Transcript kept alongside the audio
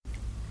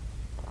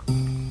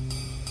And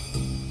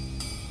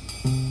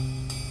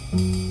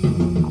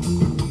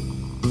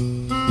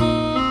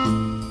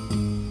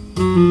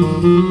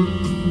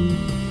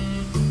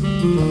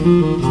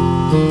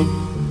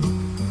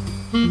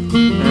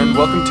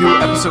welcome to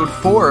episode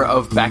 4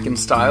 of Back in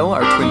Style,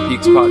 our Twin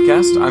Peaks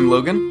podcast. I'm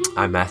Logan.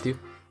 I'm Matthew.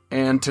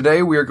 And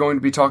today we are going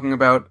to be talking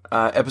about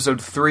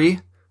episode 3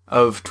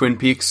 of Twin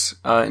Peaks,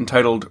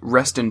 entitled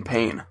Rest in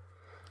Pain.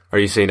 Are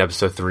you saying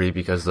episode 3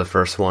 because the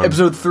first one?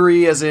 Episode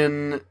 3 as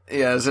in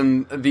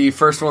the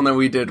first one that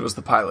we did was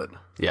the pilot.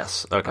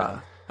 Yes, okay.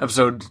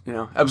 Episode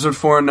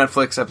 4 on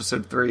Netflix,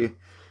 episode 3,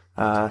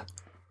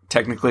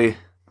 technically.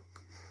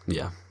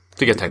 Yeah.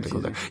 To get technical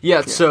there.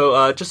 Yeah,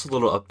 so just a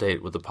little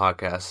update with the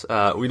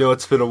podcast. We know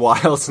it's been a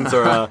while since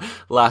our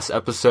last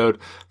episode.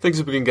 Things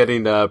have been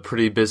getting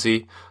pretty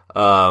busy.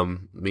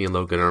 Me and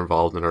Logan are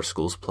involved in our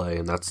school's play,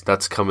 and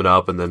that's coming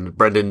up. And then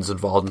Brendan's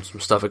involved in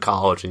some stuff at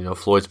college, and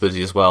Floyd's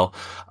busy as well.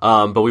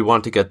 But we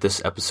want to get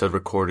this episode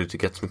recorded to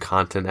get some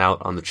content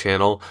out on the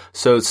channel.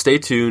 So stay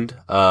tuned.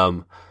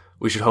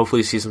 We should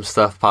hopefully see some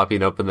stuff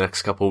popping up in the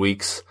next couple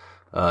weeks.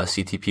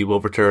 CTP will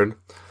return.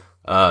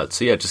 So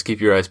yeah, just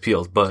keep your eyes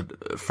peeled.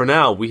 But for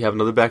now, we have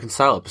another Back in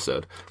Style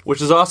episode,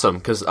 which is awesome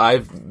because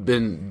I've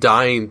been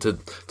dying to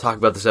talk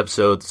about this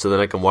episode so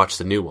then I can watch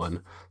the new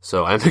one.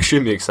 So I'm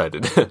extremely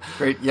excited.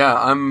 Great. Yeah,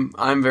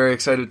 I'm very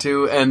excited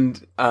too.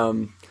 And,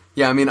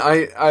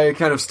 I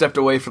kind of stepped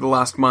away for the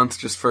last month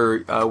just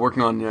for,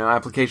 working on,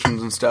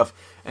 applications and stuff.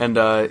 And,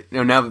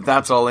 now that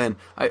that's all in,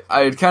 I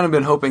had kind of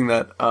been hoping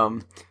that,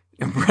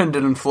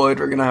 Brendan and Floyd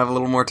were going to have a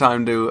little more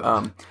time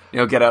to,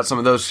 get out some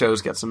of those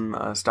shows, get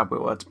some Stop Wait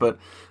What's. But,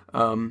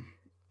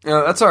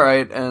 that's all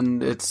right.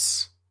 And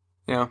it's,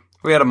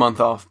 we had a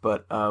month off,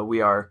 but we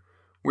are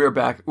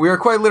back. We are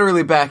quite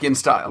literally back in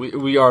style.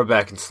 We are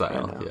back in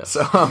style. Yes.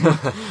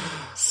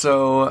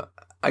 So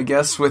I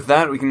guess with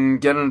that we can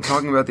get into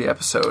talking about the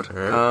episode. All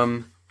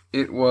right.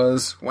 It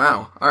was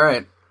wow. All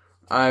right.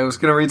 I was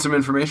going to read some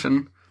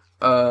information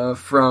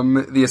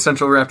from the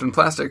Essential Wrapped in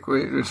Plastic,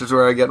 which is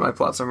where I get my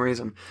plot summaries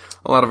and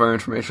a lot of our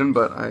information,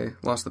 but I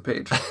lost the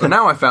page. But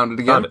now I found it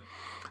again.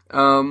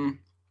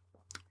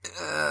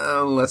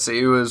 Let's see.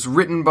 It was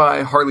written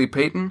by Harley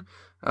Peyton,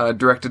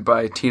 directed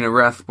by Tina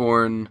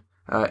Rathborn,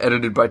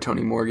 edited by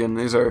Tony Morgan.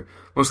 These are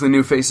mostly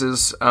new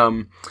faces.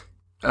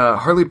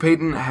 Harley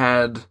Peyton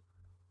had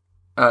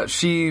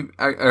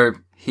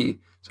he.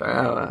 Sorry,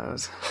 I don't know.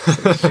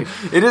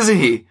 It is a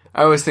he.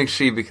 I always think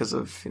she because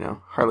of,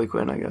 Harley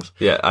Quinn, I guess.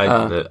 Yeah,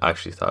 I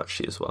actually thought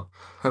she as well.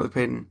 Harley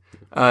Peyton.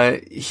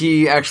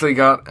 He actually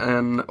got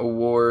an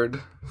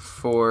award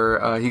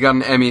for, he got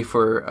an Emmy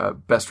for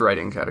Best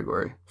Writing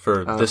category.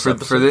 For this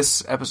episode? For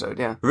this episode,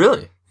 yeah.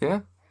 Really?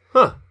 Yeah.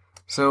 Huh.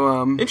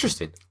 So,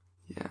 interesting.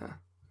 Yeah.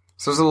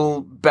 So there's a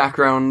little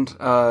background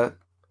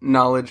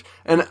knowledge.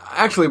 And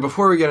actually,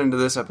 before we get into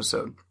this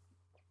episode,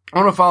 I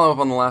want to follow up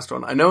on the last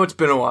one. I know it's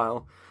been a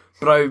while,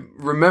 but I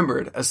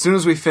remembered, as soon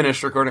as we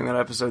finished recording that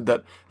episode,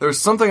 that there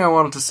was something I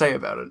wanted to say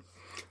about it.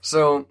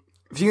 So,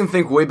 if you can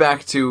think way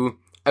back to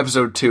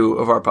episode 2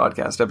 of our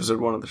podcast, episode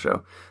 1 of the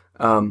show,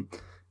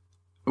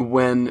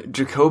 when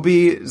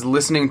Jacoby is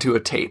listening to a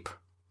tape.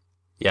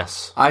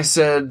 Yes. I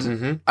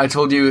said, I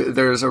told you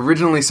there's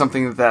originally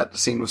something that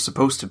scene was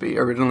supposed to be,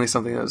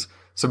 something that was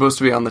supposed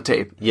to be on the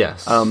tape.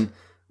 Yes.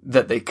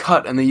 That they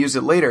cut and they used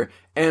it later.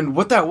 And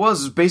what that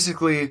was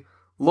basically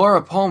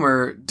Laura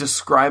Palmer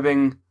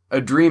describing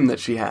a dream that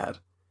she had.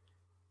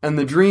 And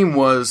the dream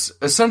was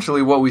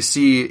essentially what we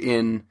see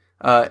in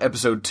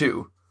episode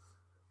 2.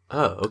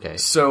 Oh, okay.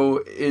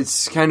 So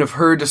it's kind of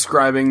her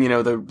describing,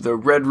 the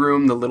red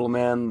room, the little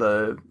man,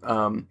 the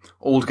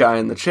old guy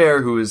in the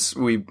chair,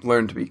 we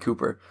learned to be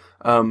Cooper.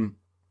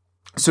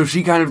 So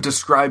she kind of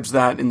describes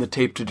that in the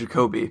tape to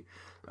Jacoby,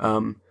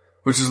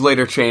 which was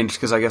later changed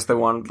because I guess they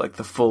wanted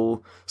the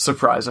full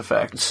surprise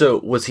effect. So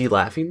was he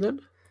laughing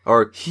then?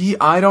 Or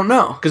I don't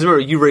know. Because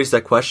remember, you raised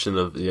that question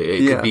of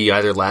it could be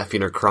either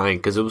laughing or crying,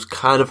 because it was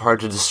kind of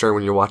hard to discern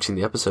when you're watching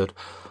the episode.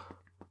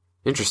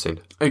 Interesting.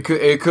 It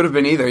could have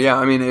been either. Yeah,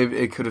 I mean,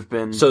 it could have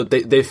been. So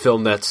they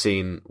filmed that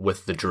scene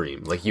with the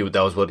dream, that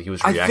was what he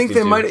was reacting to. I think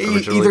they might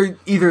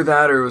either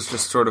that or it was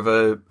just sort of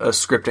a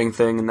scripting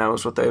thing, and that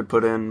was what they had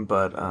put in.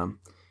 But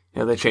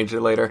they changed it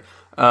later.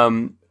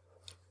 And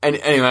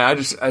anyway,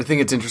 I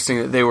think it's interesting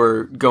that they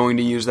were going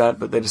to use that,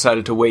 but they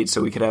decided to wait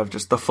so we could have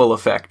just the full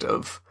effect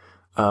of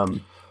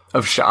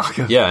shock.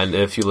 Yeah, and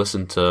if you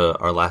listen to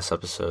our last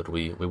episode,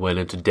 we went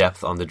into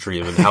depth on the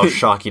dream and how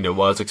shocking it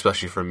was,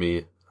 especially for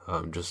me.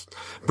 Just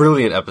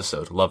brilliant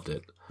episode. Loved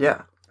it.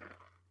 Yeah.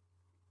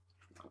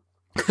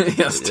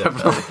 Yes,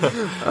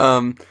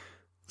 definitely.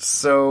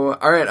 So,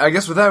 all right, I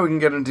guess with that we can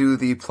get into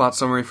the plot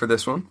summary for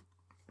this one.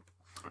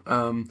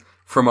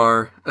 From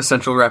our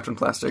Essential Wrapped in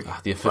Plastic.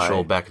 The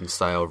official Back in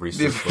Style resource.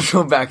 The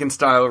official Back in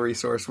Style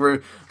resource. We'll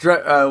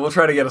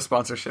try to get a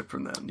sponsorship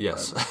from them.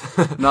 Yes.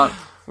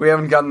 We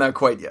haven't gotten that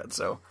quite yet,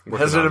 so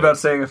hesitant about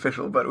saying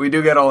official, but we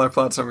do get all our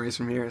plot summaries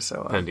from here,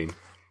 so... Pending.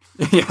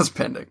 Yes,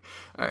 pending.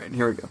 All right,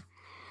 here we go.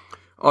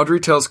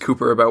 Audrey tells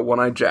Cooper about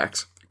One-Eyed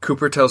Jacks.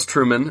 Cooper tells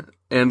Truman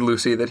and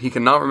Lucy that he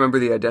cannot remember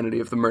the identity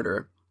of the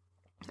murderer.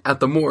 At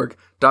the morgue,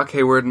 Doc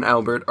Hayward and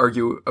Albert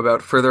argue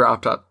about further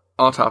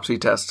autopsy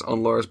tests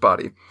on Laura's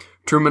body.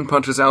 Truman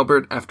punches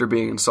Albert after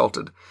being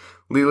insulted.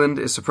 Leland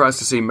is surprised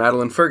to see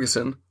Madeline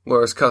Ferguson,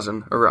 Laura's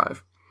cousin,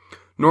 arrive.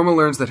 Norma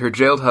learns that her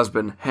jailed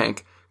husband,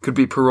 Hank, could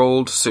be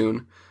paroled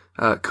soon.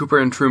 Cooper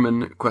and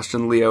Truman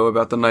question Leo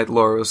about the night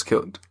Laura was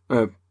killed.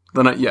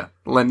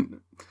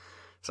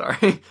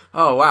 Sorry.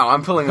 Oh, wow,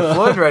 I'm pulling a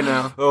Floyd right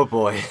now. Oh,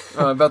 boy.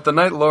 About the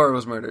night Laura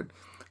was murdered.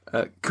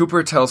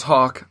 Cooper tells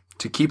Hawk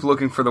to keep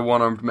looking for the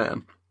one-armed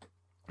man.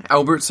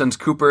 Albert sends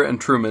Cooper and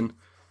Truman...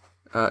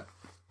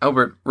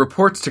 Albert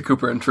reports to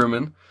Cooper and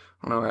Truman.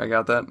 I don't know where I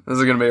got that. This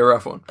is going to be a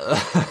rough one.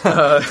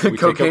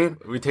 Cocaine.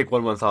 We take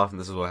 1 month off, and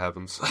this is what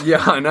happens.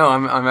 Yeah, I know.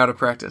 I'm out of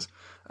practice.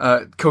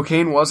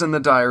 Cocaine was in the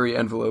diary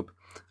envelope.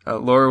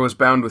 Laura was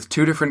bound with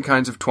 2 different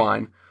kinds of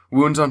twine.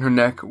 Wounds on her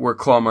neck were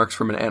claw marks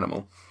from an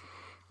animal.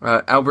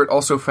 Albert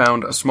also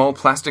found a small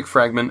plastic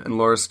fragment in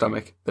Laura's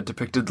stomach that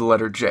depicted the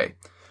letter J.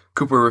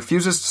 Cooper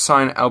refuses to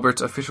sign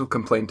Albert's official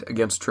complaint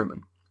against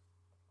Truman.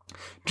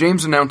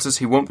 James announces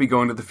he won't be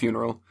going to the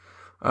funeral.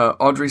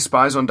 Audrey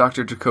spies on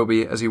Dr.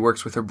 Jacoby as he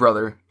works with her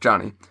brother,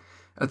 Johnny.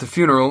 At the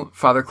funeral,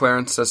 Father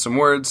Clarence says some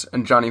words,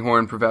 and Johnny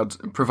Horn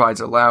provides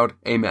a loud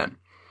Amen.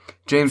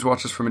 James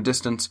watches from a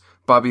distance.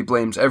 Bobby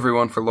blames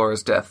everyone for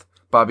Laura's death.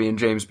 Bobby and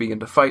James begin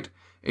to fight.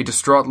 A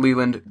distraught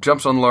Leland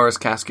jumps on Laura's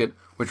casket,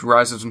 which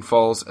rises and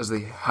falls as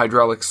the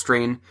hydraulics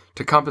strain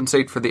to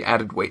compensate for the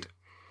added weight.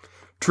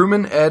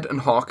 Truman, Ed,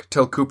 and Hawk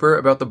tell Cooper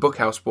about the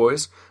Bookhouse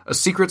Boys, a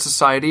secret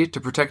society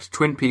to protect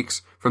Twin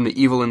Peaks from the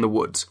evil in the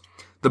woods.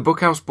 The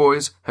Bookhouse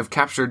Boys have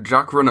captured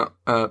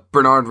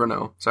Bernard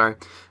Renault,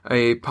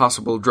 a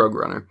possible drug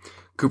runner.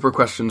 Cooper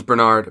questions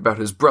Bernard about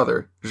his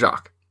brother,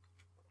 Jacques.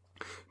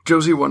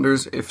 Josie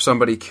wonders if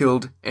somebody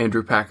killed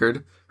Andrew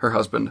Packard, her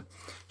husband.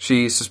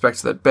 She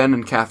suspects that Ben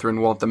and Catherine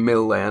want the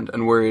mill land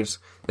and worries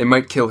they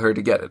might kill her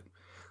to get it.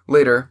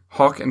 Later,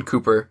 Hawk and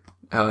Cooper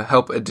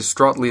help a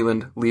distraught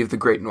Leland leave the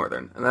Great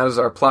Northern. And that is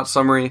our plot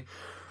summary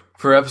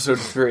for episode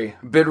 3.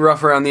 A bit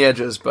rough around the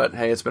edges, but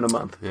hey, it's been a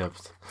month. Yep.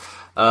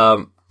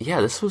 Yeah,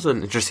 this was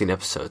an interesting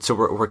episode. So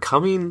we're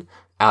coming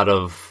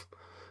off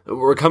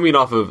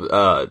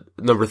of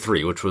number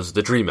 3, which was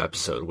the dream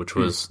episode, which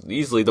was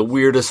easily the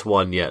weirdest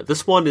one yet.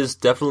 This one is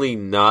definitely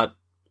not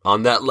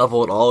on that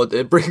level at all.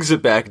 It brings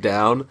it back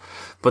down,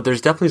 but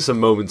there's definitely some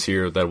moments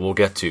here that we'll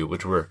get to,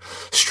 which were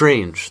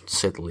strange, to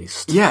say the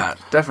least. Yeah,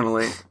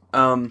 definitely.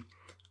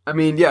 I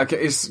mean, yeah,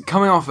 it's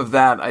coming off of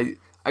that.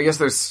 I guess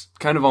there's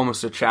kind of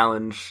almost a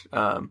challenge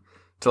to,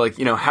 like,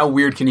 you know, how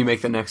weird can you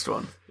make the next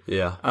one?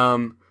 Yeah.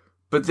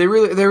 But they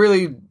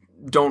really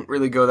don't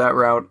really go that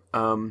route.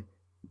 I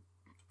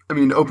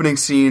mean, opening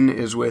scene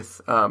is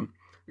with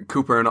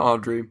Cooper and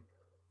Audrey.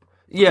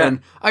 Yeah. And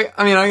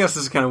I mean, I guess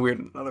this is kind of weird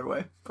in another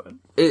way, but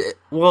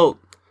well,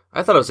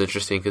 I thought it was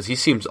interesting because he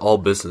seems all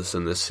business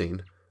in this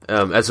scene,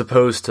 as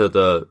opposed to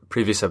the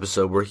previous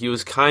episode where he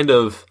was kind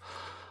of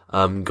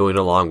going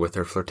along with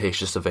her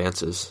flirtatious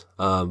advances.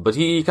 But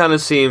he kind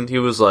of seemed, he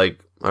was like,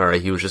 all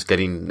right, he was just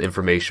getting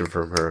information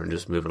from her and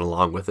just moving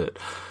along with it.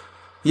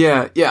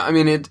 Yeah. I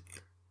mean,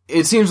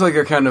 it seems like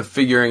they're kind of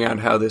figuring out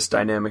how this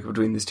dynamic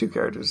between these two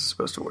characters is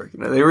supposed to work. You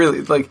know, they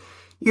really, like,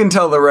 you can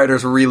tell the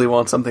writers really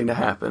want something to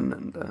happen,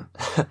 and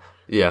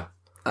yeah,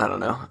 I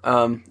don't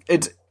know.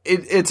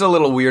 It's a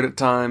little weird at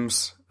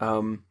times,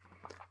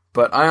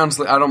 but I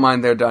don't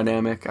mind their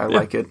dynamic. I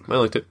like it. I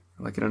liked it.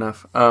 I like it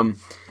enough. I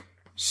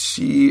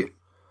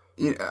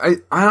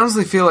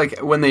honestly feel like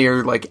when they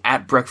are like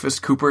at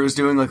breakfast, Cooper is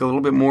doing like a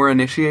little bit more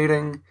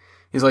initiating.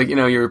 He's like, you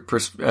know, your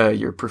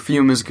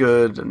perfume is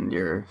good, and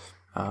your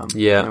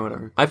you know,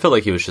 whatever. I felt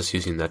like he was just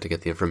using that to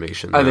get the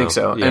information. I think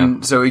so. Yeah.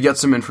 And so he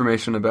gets some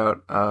information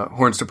about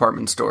Horn's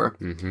department store,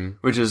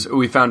 which is,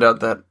 we found out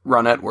that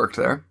Ronette worked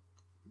there.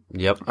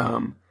 Yep.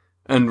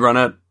 And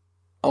Ronette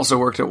also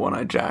worked at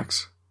One-Eyed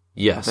Jack's.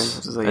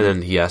 Yes. And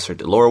then he asked her,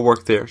 did Laura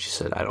work there? She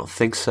said, I don't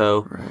think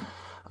so.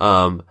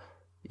 Right.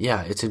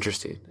 Yeah, it's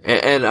interesting.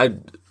 And I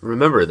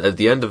remember at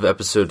the end of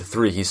episode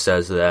 3, he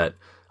says that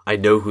I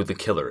know who the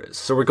killer is.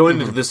 So we're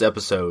going into this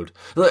episode.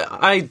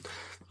 I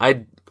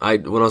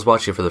when I was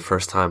watching it for the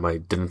first time, I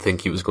didn't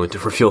think he was going to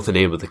reveal the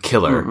name of the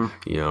killer.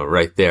 You know,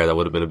 right there, that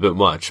would have been a bit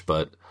much.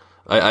 But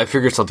I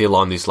figured something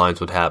along these lines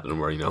would happen,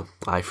 where, you know,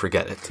 I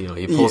forget it. You know,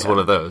 he pulls one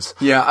of those.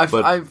 Yeah,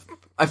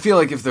 I feel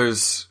like if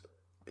there's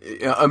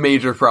a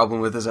major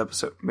problem with this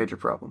episode, major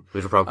problem.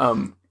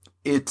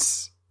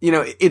 It's, you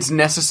know, it's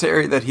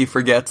necessary that he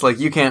forgets. Like,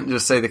 you can't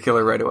just say the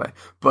killer right away.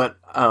 But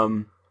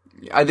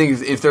I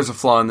think if there's a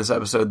flaw in this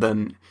episode,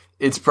 then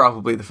it's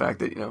probably the fact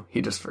that, you know,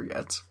 he just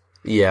forgets.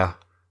 Yeah.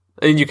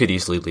 And you could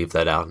easily leave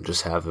that out and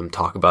just have him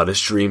talk about his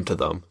dream to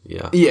them.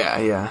 Yeah.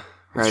 Yeah.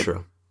 Right. That's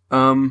true.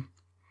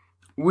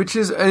 Which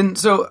is, and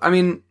so, I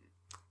mean,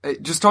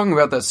 just talking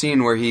about that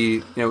scene where he,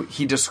 you know,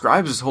 he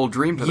describes his whole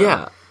dream to them.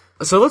 Yeah.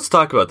 So let's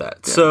talk about that.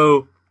 Yeah.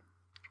 So,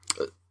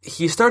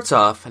 he starts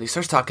off and he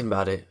starts talking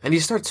about it, and he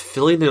starts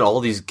filling in all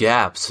these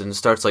gaps and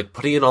starts like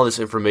putting in all this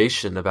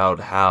information about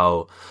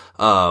how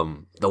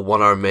the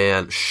one-armed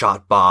man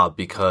shot Bob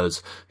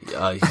because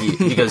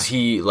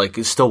he like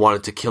still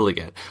wanted to kill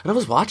again. And I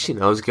was watching,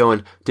 and I was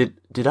going, did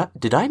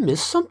I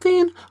miss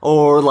something,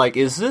 or like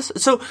is this?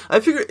 So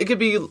I figure it could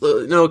be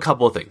a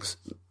couple of things.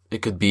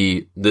 It could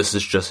be this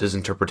is just his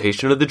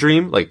interpretation of the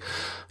dream, like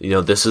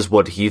this is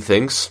what he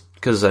thinks.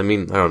 Because I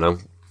mean, I don't know.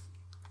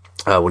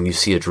 When you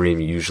see a dream,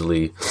 you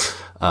usually,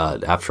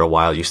 after a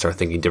while, you start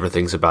thinking different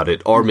things about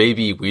it. Or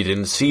maybe we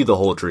didn't see the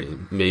whole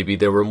dream. Maybe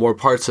there were more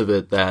parts of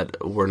it that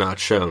were not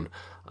shown.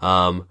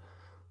 So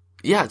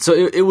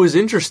it was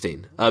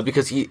interesting,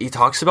 because he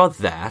talks about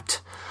that.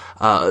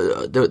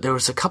 There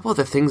was a couple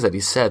other things that he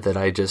said that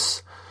I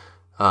just,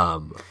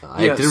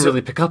 didn't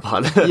really pick up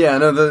on.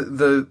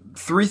 The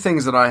three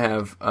things that I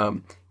have,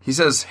 he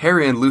says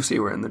Harry and Lucy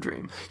were in the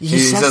dream. He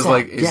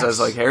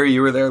says Harry,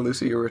 you were there,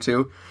 Lucy, you were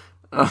too.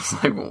 I was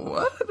like,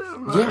 what?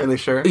 I'm not really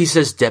sure. He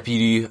says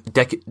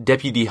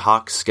Deputy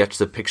Hawk sketched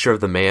a picture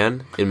of the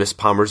man in Miss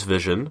Palmer's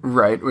vision.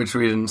 Right, which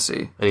we didn't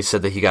see. And he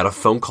said that he got a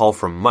phone call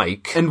from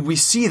Mike. And we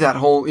see that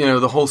whole,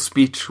 the whole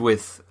speech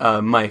with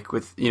Mike,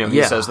 with,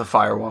 he says the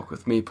Fire Walk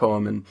with Me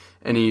poem,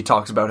 and he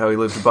talks about how he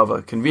lived above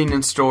a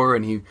convenience store,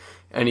 and he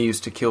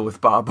used to kill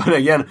with Bob. But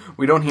again,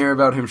 we don't hear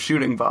about him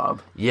shooting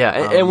Bob.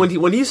 Yeah, and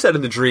when he said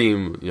in the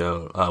dream,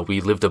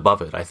 we lived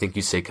above it, I think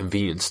you say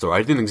convenience store.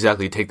 I didn't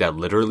exactly take that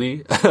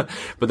literally,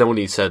 but then when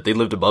he said they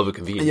lived above a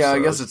convenience store. Yeah,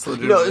 I guess it's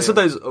legit.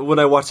 Sometimes when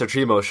I watched the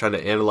dream, I was trying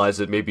to analyze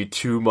it maybe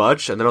too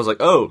much, and then I was like,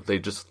 oh, they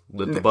just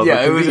lived above a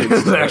convenience store.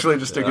 It was actually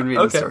just a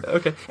convenience store.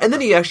 Okay. And then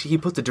he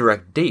put the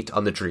direct date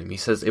on the dream. He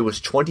says it was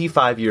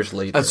 25 years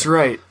later. That's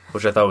right.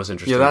 Which I thought was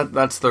interesting. Yeah,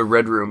 that's the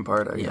Red Room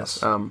part, I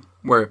guess.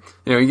 Where,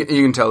 you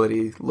can tell that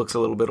he looks a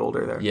little bit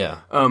older there.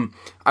 Yeah.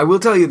 I will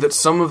tell you that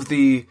some of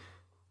the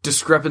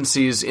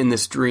discrepancies in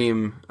this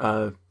dream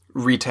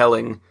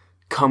retelling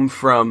come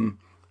from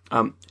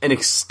an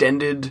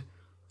extended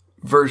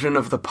version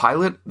of the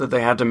pilot that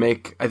they had to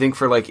make, I think,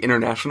 for, like,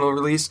 international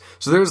release.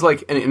 So there's,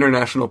 like, an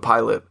international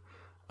pilot,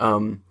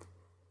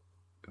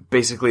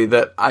 basically,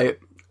 that I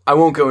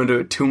won't go into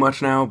it too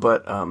much now,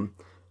 but,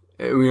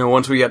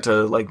 once we get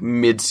to, like,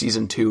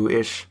 mid-season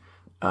 2-ish,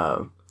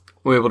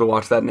 we're able to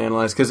watch that and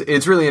analyze, because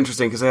it's really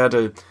interesting, because I had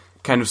to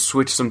kind of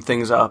switch some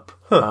things up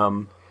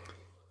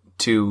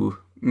to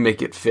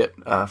make it fit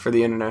for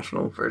the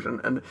international version,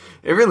 and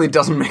it really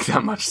doesn't make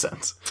that much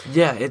sense.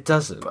 Yeah, it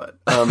doesn't.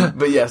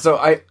 But yeah, so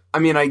I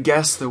mean, I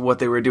guess that what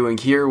they were doing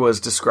here was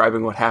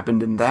describing what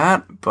happened in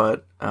that,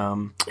 but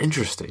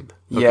interesting.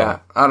 Yeah,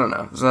 okay. I don't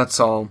know.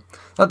 So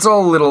that's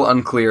all a little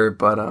unclear,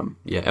 but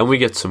yeah, and we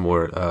get some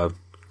more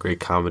great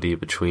comedy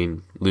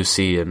between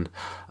Lucy and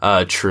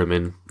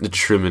Truman.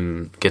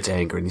 Truman gets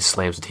angry and he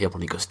slams the table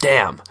and he goes,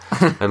 "Damn!"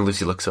 And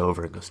Lucy looks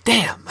over and goes,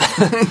 "Damn!"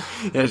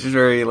 Yeah, she's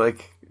very,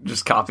 like,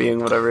 just copying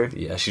whatever.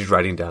 Yeah, she's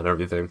writing down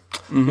everything.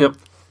 Mm-hmm. Yep.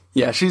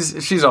 Yeah,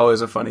 she's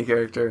always a funny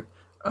character.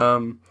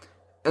 And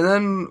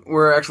then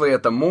we're actually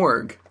at the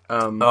morgue.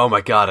 Oh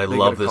my god, I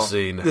love this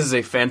scene. This is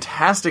a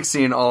fantastic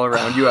scene all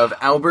around. You have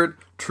Albert,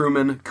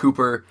 Truman,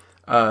 Cooper,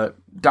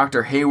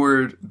 Dr.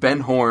 Hayward, Ben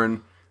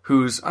Horn,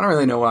 who's, I don't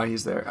really know why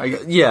he's there.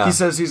 He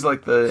says he's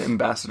like the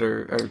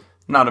ambassador, or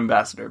not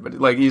ambassador, but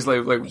like he's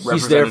like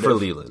he's there for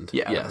Leland.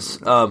 Yeah. Yes.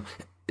 Now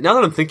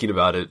that I'm thinking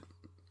about it,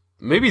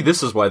 maybe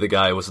this is why the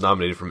guy was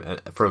nominated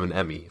from an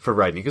Emmy for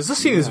writing, because this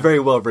scene is very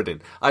well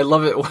written. I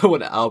love it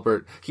when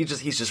Albert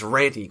he's just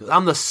ranting. He goes,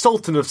 "I'm the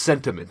Sultan of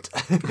sentiment."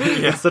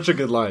 It's such a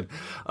good line.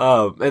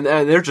 And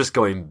they're just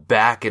going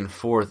back and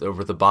forth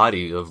over the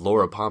body of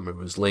Laura Palmer,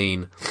 who's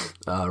laying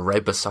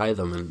right beside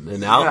them.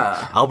 And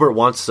Albert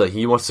wants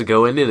to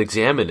go in and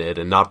examine it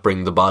and not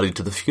bring the body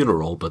to the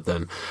funeral, but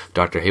then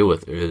Dr.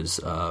 Hayworth is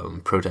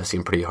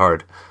protesting pretty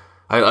hard.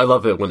 I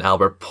love it when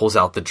Albert pulls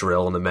out the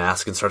drill and the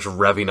mask and starts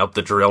revving up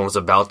the drill and is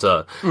about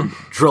to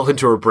drill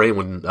into her brain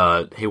when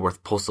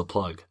Hayworth pulls the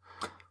plug.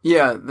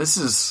 Yeah, this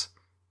is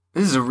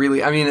a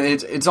really, I mean,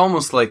 it's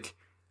almost like,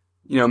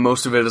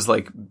 most of it is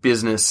like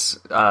business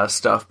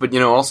stuff, but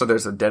also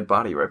there's a dead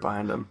body right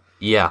behind him.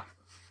 Yeah.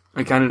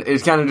 It kind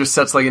of just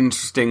sets like an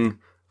interesting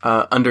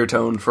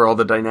undertone for all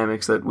the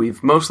dynamics that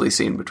we've mostly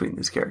seen between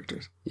these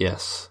characters.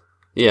 Yes.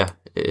 Yeah,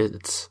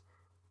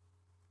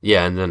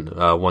 Yeah, and then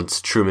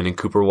once Truman and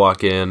Cooper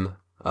walk in,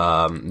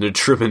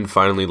 Truman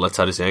finally lets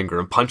out his anger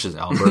and punches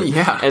Albert.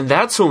 Yeah. And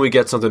that's when we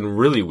get something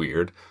really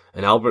weird.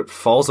 And Albert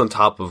falls on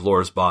top of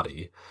Laura's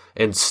body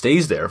and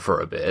stays there for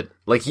a bit.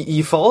 Like,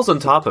 he falls on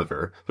top of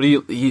her, but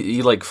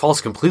he like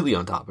falls completely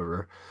on top of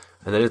her.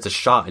 And then it's a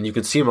shot, and you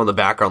can see him on the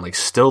background, like,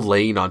 still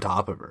laying on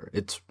top of her.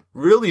 It's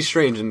really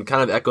strange and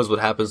kind of echoes what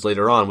happens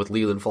later on with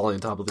Leland falling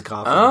on top of the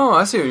coffin. Oh,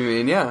 I see what you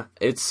mean, yeah.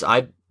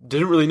 I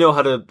didn't really know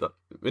how to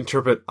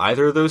interpret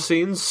either of those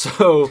scenes,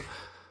 so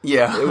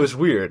yeah, it was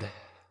weird.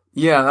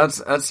 Yeah, that's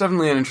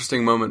definitely an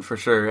interesting moment for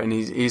sure. And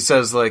he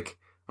says, like,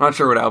 I'm not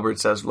sure what Albert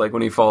says. Like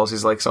when he falls,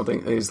 he's like,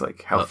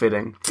 how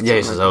fitting. Yeah,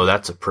 he says, "Oh,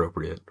 that's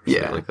appropriate." Or Yeah,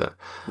 something like that.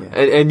 Yeah.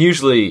 And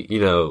usually,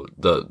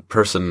 the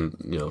person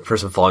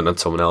falling on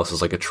someone else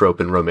is like a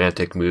trope in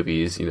romantic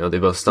movies. They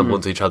both stumble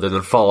into each other, and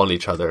then fall on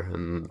each other,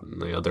 and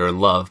they're in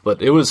love.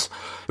 But it was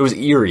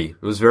eerie.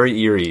 It was very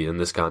eerie in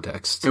this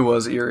context. It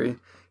was eerie.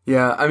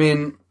 Yeah, I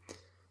mean,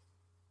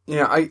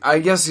 I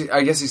guess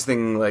he's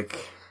thinking like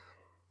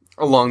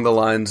along the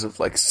lines of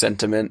like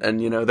sentiment, and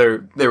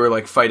they were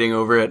like fighting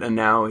over it, and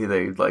now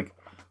they like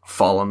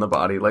fall on the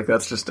body. Like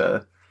that's just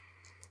like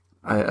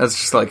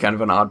kind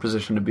of an odd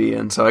position to be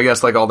in. So I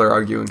guess like all their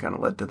arguing kind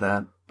of led to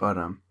that. But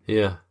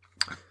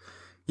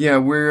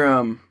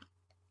we're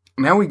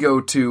now we go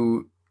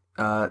to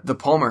the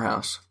Palmer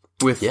house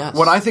with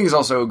what I think is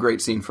also a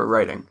great scene for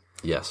writing.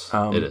 Yes,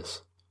 it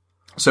is.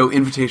 So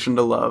Invitation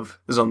to Love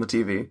is on the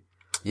TV.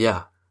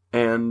 Yeah,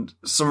 and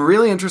some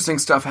really interesting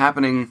stuff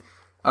happening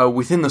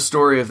within the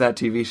story of that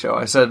TV show.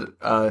 I said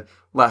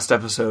last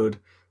episode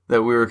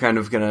that we were kind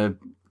of going to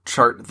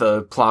chart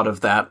the plot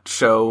of that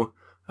show,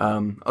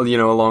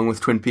 along with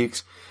Twin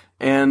Peaks.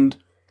 And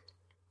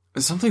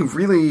it's something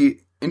really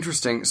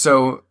interesting.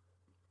 So,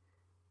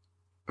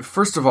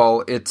 first of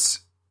all,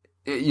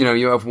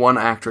 you have one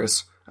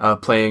actress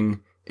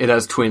playing, it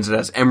has twins, it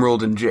has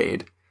Emerald and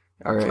Jade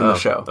are in the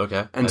show.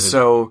 Okay. And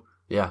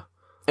yeah.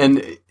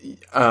 And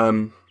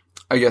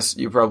I guess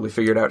you probably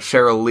figured out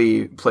Cheryl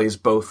Lee plays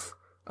both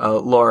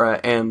Laura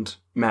and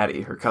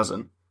Maddie, her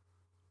cousin.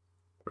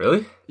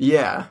 Really?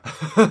 Yeah.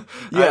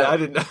 Yeah. I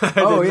did not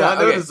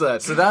notice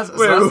that. So that's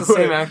the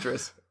same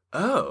actress.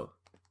 Oh.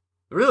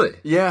 Really?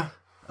 Yeah.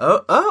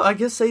 Oh, I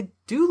guess they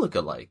do look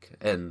alike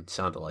and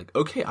sound alike.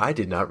 Okay, I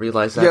did not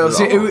realize that. Yeah,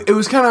 see, it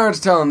was kind of hard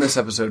to tell in this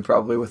episode,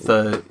 probably with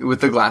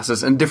the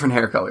glasses and different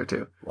hair color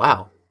too.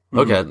 Wow.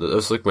 Okay, that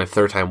was like my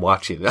third time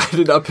watching it. I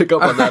did not pick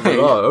up on that at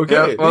all. Okay.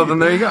 Yeah, well, then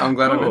there you go. I'm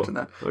glad I mentioned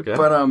that. Okay.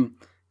 But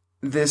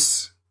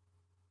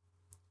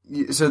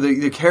so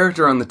the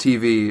character on the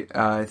TV,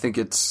 I think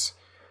it's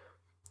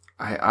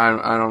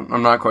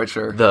I'm not quite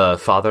sure. The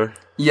father?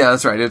 Yeah,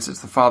 that's right. It's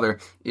the father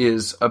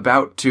is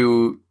about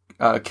to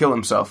kill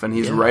himself, and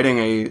he's writing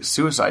a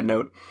suicide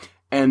note.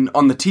 And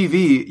on the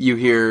TV, you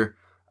hear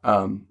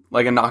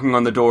like a knocking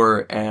on the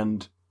door,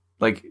 and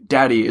like,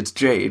 "Daddy, it's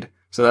Jade."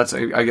 So that's,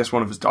 I guess,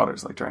 one of his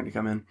daughters like trying to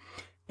come in.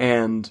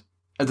 And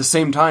at the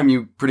same time,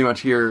 you pretty much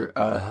hear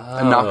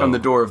a knock on the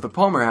door of the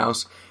Palmer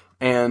house,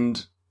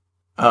 and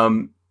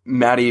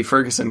Maddie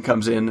Ferguson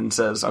comes in and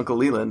says, "Uncle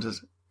Leland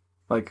is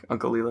like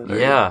Uncle Leland."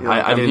 Yeah,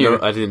 I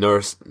didn't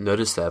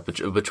notice that,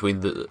 but between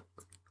the.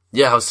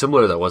 Yeah, how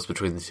similar that was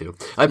between the two.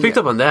 I picked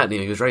up on that, and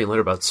he was writing a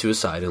letter about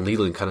suicide, and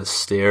Leland kind of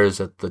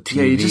stares at the TV.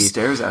 Yeah, he just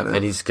stares at it.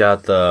 And he's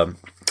got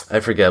I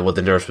forget what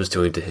the nurse was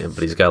doing to him,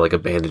 but he's got like a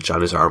bandage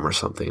on his arm or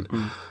something.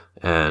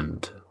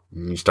 And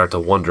you start to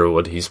wonder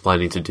what he's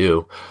planning to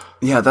do.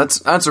 Yeah,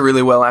 that's a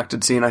really well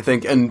acted scene, I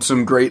think, and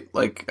some great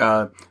like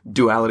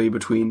duality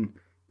between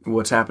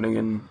what's happening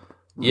in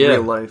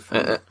real life.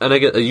 And I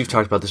get you've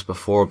talked about this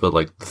before, but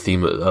like the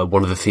theme,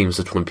 one of the themes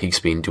of Twin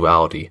Peaks being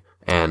duality.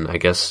 And I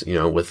guess,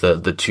 with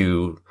the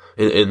two,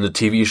 in the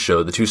TV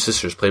show, the two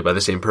sisters played by the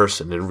same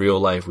person. In real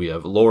life, we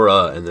have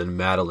Laura and then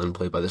Madeline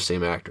played by the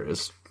same actor.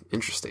 It's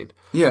interesting.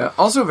 Yeah,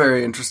 also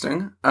very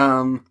interesting.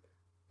 Do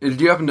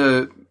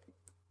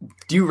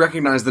you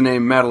recognize the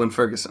name Madeline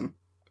Ferguson?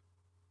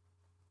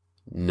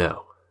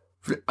 No.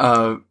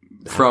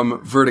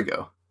 From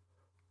Vertigo.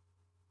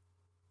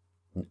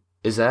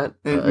 Is that?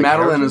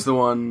 Madeline is the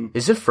one.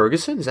 Is it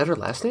Ferguson? Is that her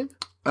last name?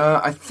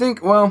 I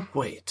think, well.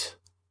 Wait.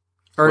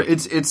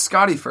 It's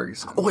Scotty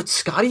Ferguson. Oh, it's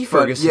Scotty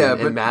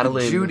Ferguson. But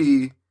Madeline.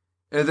 Judy.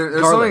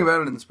 There's something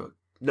about it in this book.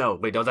 No,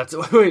 wait, no, that's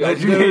Judy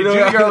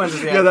Garland.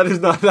 Yeah, that is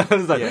not.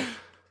 Yeah.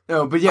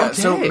 No, but yeah. Okay.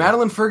 So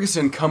Madeline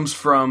Ferguson comes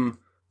from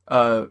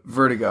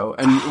Vertigo,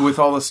 and with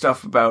all the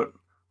stuff about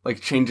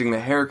like changing the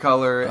hair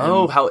color.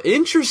 And how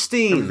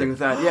interesting! Everything with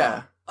that,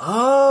 yeah.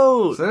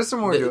 Oh, so there's some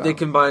more. They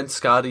combined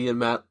Scotty and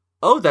Matt.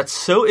 Oh, that's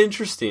so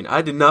interesting.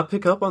 I did not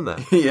pick up on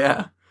that.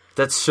 Yeah.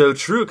 That's so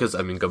true, because,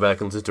 go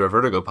back and listen to our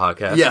Vertigo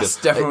podcast. Yes,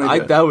 definitely.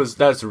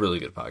 That's a really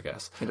good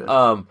podcast.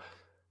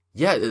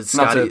 Yeah, it's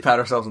Scotty. Not to pat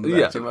ourselves on the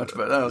back too much,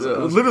 but that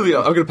was literally,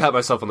 I'm going to pat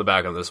myself on the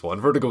back on this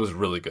one. Vertigo was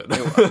really good.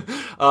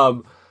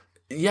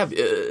 Yeah,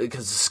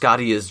 because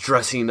Scotty is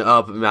dressing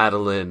up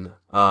Madeline.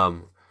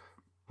 Wow,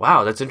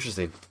 that's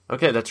interesting.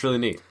 Okay, that's really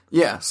neat.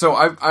 Yeah, so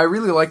I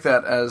really like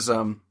that as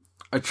a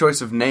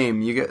choice of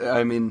name. You get,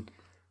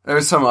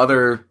 there's some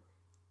other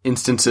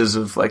instances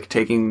of like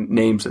taking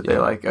names that they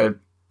like.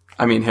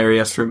 Harry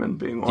S. Truman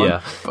being one.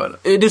 Yeah, but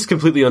it is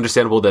completely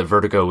understandable that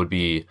Vertigo would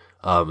be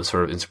a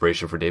sort of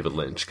inspiration for David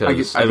Lynch,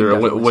 because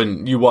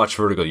when you watch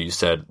Vertigo, you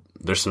said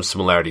there's some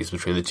similarities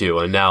between the two,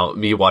 and now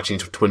me watching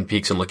Twin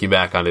Peaks and looking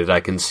back on it, I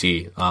can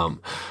see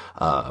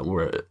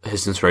where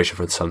his inspiration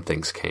for some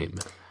things came.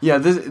 Yeah,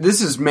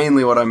 this is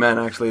mainly what I meant,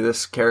 actually,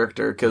 this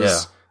character,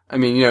 because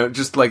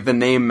just like the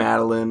name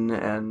Madeline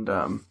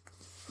and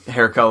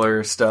hair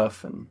color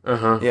stuff, and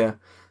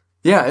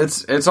yeah,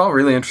 it's all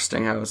really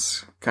interesting how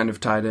it's kind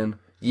of tied in.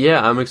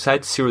 Yeah, I'm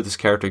excited to see where this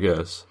character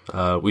goes.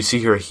 We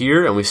see her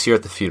here, and we see her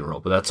at the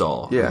funeral, but that's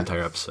all. The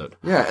entire episode.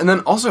 Yeah, and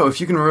then also,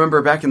 if you can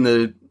remember back in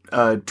the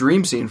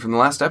dream scene from the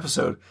last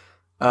episode,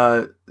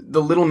 the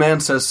little man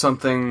says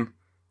something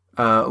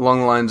along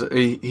the lines.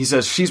 He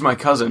says, "She's my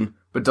cousin,"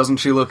 but doesn't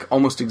she look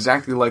almost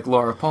exactly like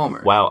Laura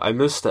Palmer? Wow, I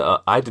missed.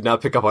 I did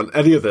not pick up on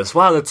any of this.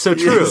 Wow, that's so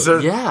true.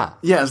 Yeah.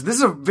 Yes, this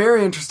is a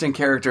very interesting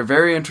character.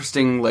 Very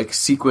interesting,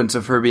 sequence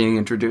of her being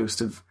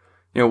introduced. Of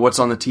what's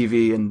on the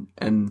TV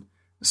and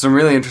some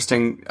really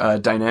interesting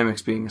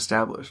dynamics being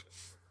established.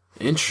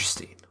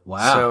 Interesting.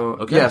 Wow.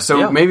 So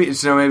okay. maybe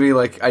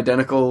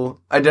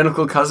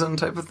identical cousin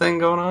type of thing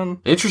going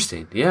on.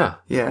 Interesting. Yeah.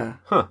 Yeah.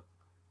 Huh.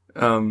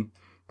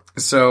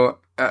 So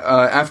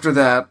after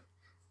that,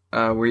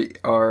 we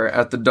are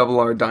at the Double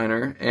R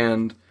Diner,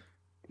 and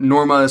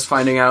Norma is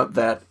finding out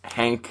that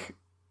Hank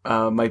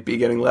might be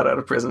getting let out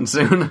of prison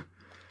soon.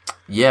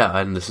 Yeah,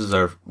 and this is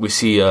we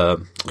see a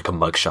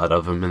mugshot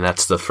of him, and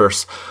that's the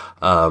first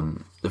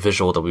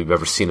visual that we've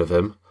ever seen of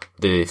him.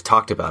 They've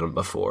talked about him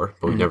before,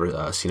 but we've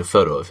never seen a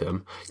photo of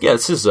him. Yeah,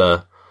 this is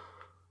a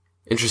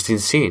interesting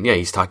scene. Yeah,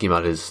 he's talking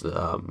about his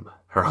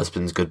her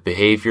husband's good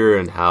behavior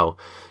and how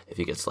if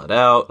he gets let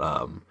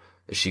out,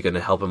 is she going to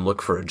help him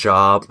look for a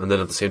job? And then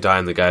at the same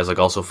time, the guy's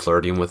also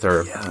flirting with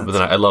her. Yeah, but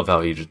then I love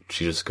how she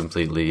just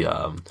completely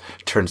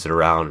turns it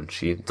around, and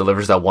she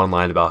delivers that one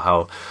line about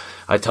how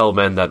I tell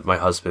men that my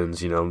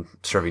husband's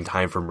serving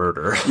time for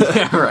murder.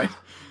 Yeah, right.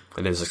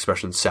 And his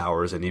expression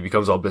sours, and he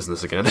becomes all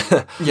business again.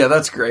 Yeah,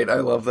 that's great. I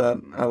love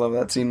that. I love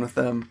that scene with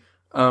them.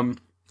 And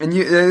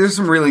there's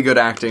some really good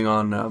acting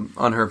on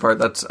her part.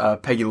 That's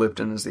Peggy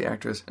Lipton is the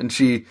actress, and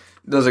she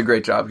does a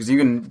great job because you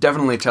can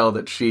definitely tell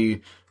that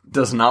she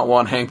does not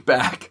want Hank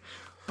back,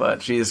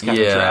 but she is kind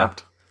of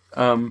trapped.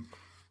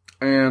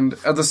 And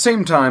at the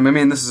same time,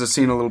 this is a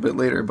scene a little bit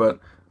later, but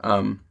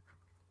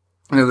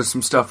there's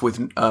some stuff with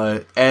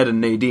Ed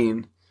and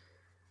Nadine,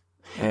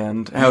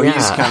 and how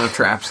he's kind of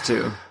trapped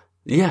too.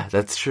 Yeah,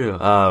 that's true.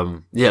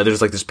 There's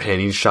this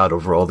panning shot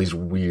over all these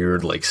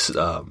weird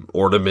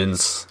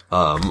ornaments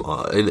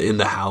in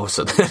the house,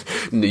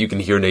 and you can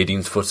hear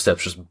Nadine's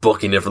footsteps just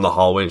booking it from the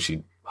hallway, and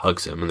she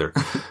hugs him, and they're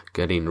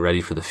getting ready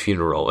for the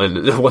funeral.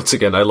 And once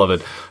again, I love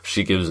it.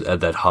 She gives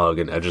Ed that hug,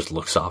 and Ed just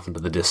looks off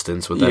into the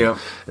distance with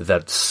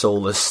that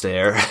soulless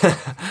stare.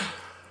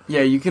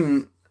 Yeah, you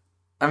can.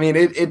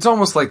 It's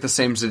almost like the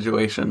same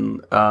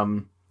situation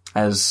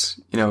as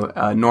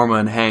Norma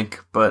and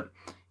Hank, but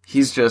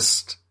he's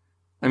just.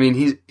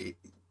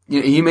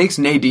 He makes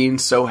Nadine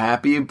so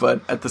happy,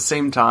 but at the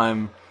same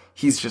time,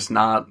 he's just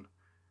not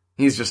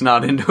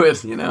into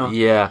it,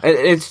 Yeah, and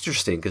it's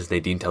interesting because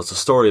Nadine tells a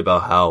story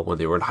about how when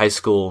they were in high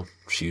school,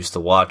 she used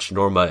to watch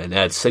Norma and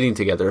Ed sitting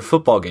together at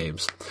football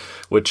games,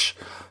 which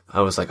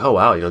I was like, oh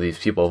wow, these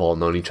people have all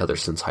known each other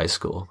since high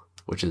school,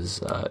 which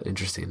is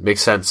interesting.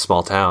 Makes sense,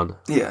 small town.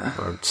 Yeah.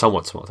 Or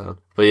somewhat small town.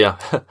 But yeah.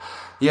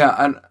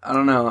 Yeah, I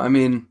don't know.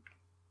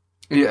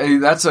 Yeah,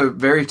 that's a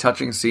very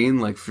touching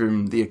scene,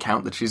 from the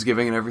account that she's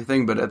giving and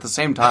everything, but at the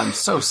same time,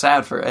 so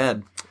sad for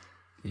Ed.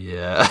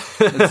 Yeah.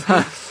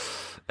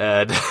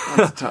 Ed.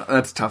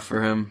 That's tough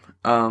for him.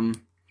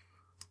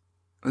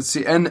 Let's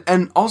see,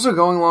 and also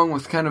going along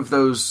with kind of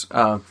those,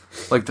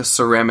 the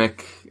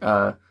ceramic,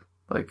 kind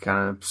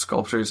of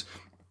sculptures,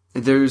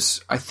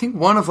 there's, I think,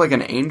 one of,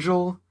 an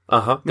angel.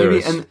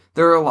 Maybe, and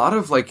there are a lot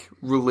of,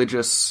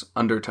 religious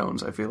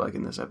undertones, I feel like,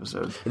 in this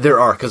episode. There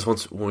are, because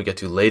when we get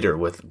to later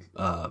with,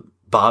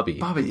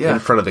 Bobby, yeah. in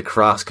front of the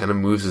cross, kind of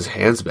moves his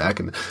hands back,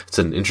 and it's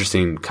an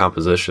interesting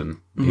composition.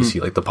 Mm-hmm. You see,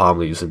 the palm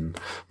leaves and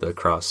the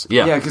cross.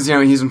 Yeah. Yeah, because,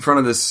 he's in front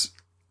of this,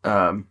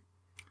 I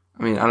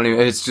don't even,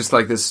 it's just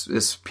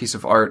this piece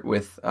of art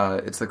with,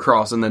 it's the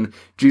cross, and then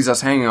Jesus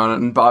hanging on it,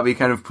 and Bobby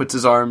kind of puts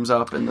his arms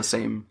up in the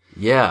same.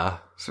 Yeah.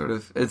 Sort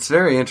of, it's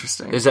very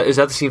interesting. Is that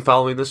the scene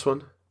following this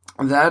one?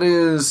 That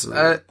is,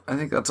 I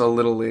think that's a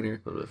little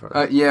later. A little bit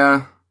farther.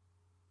 Yeah.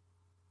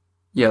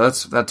 Yeah,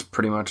 that's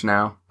pretty much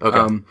now.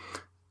 Okay.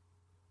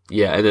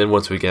 Yeah, and then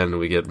once again,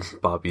 we get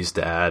Bobby's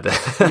dad.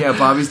 Yeah,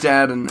 Bobby's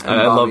dad and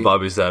I love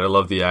Bobby's dad. I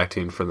love the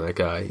acting from that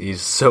guy.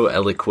 He's so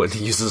eloquent.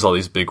 He uses all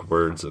these big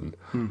words, and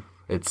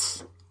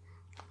it's...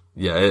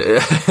 Yeah,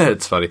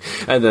 it's funny.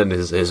 And then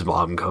his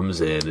mom comes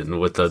in, and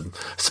with the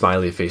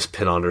smiley face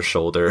pin on her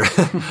shoulder.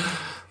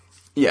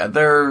 Yeah,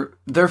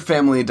 their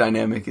family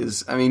dynamic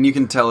is... you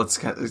can tell it's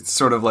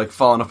sort of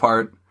falling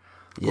apart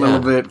a little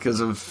bit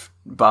because of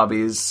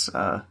Bobby's...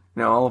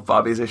 all of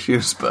Bobby's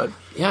issues, but...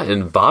 Yeah,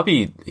 and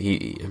Bobby,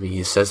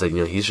 he says that,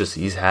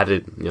 he's had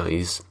it,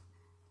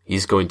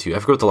 he's going to, I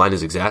forget what the line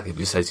is exactly, but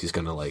he says he's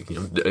going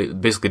to,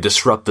 basically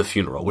disrupt the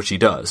funeral, which he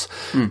does.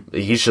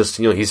 He's just,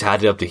 he's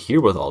had it up to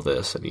here with all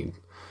this, and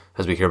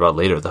as we hear about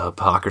later, the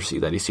hypocrisy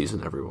that he sees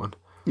in everyone.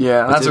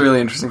 Yeah, that's a really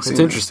interesting scene. It's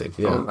interesting,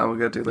 yeah. I will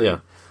get to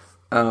later.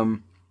 Yeah.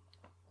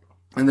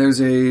 And there's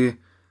and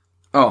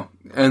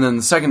then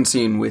the second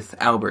scene with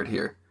Albert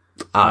here.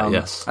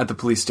 Yes. At the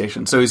police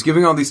station. So he's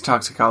giving all these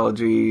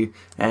toxicology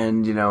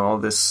and, all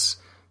this,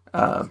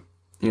 the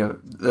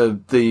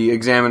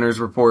examiner's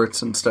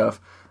reports and stuff.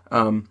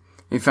 And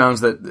He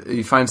finds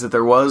that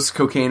there was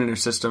cocaine in her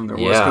system. There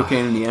was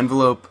cocaine in the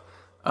envelope,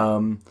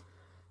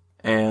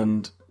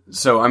 and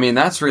so I mean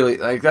that's really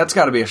that's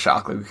got to be a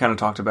shock. Like we kind of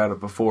talked about it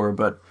before,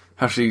 but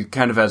how she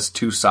kind of has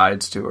two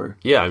sides to her.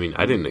 Yeah, I mean,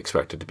 I didn't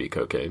expect it to be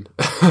cocaine.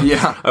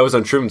 Yeah. I was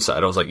on Truman's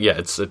side. I was like, yeah,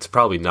 it's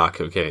probably not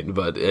cocaine.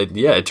 But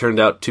it turned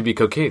out to be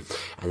cocaine.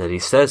 And then he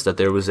says that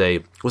there was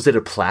it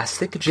a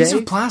plastic J? Piece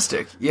of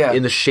plastic, yeah.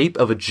 In the shape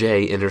of a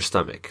J in her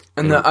stomach.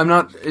 And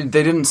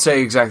they didn't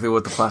say exactly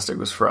what the plastic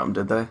was from,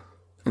 did they?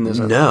 In this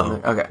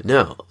No. Okay.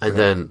 No. And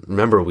then,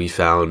 remember, we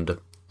found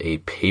a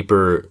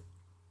paper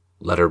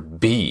letter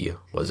B,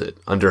 was it,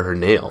 under her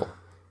nail.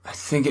 I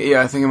think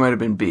it might have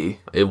been B.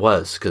 It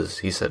was, because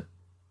he said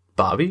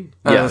Bobby?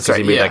 Yeah, because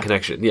he made that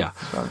connection. Yeah.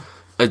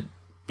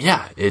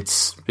 Yeah,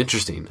 it's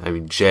interesting. I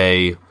mean,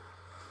 Johnny?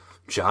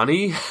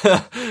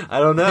 I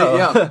don't know.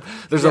 Yeah.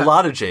 There's a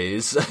lot of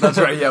J's. That's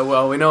right, yeah.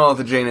 Well, we know all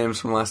the J names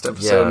from last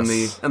episode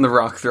and the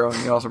rock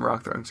throwing, the awesome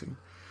rock throwing scene.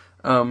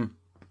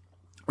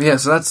 Yeah,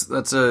 so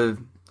that's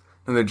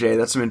another J.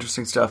 That's some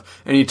interesting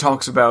stuff. And he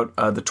talks about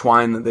the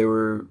twine that they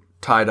were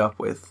tied up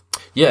with.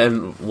 Yeah,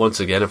 and once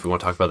again, if we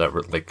want to talk about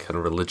that like kind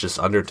of religious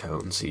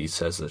undertones, he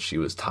says that she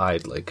was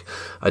tied like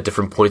at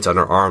different points on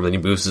her arm, and he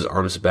moves his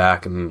arms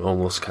back and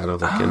almost kind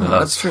of like in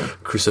a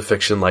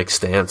crucifixion-like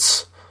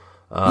stance.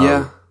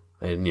 And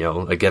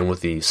again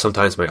with the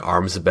sometimes my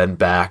arms bend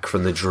back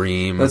from the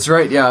dream. That's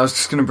right. Yeah, I was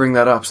just going to bring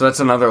that up. So that's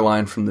another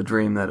line from the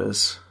dream that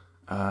is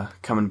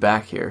coming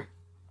back here.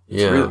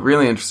 It's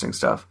really interesting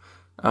stuff.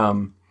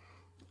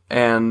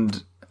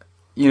 And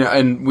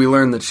we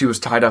learned that she was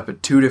tied up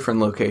at 2 different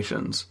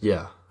locations.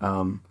 Yeah.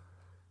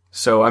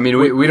 So, I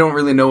mean, we don't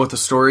really know what the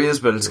story is,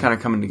 but it's kind of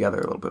coming together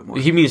a little bit more.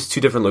 He means 2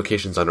 different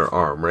locations on her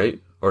arm,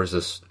 right? Or is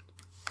this...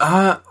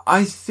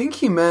 I think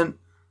he meant...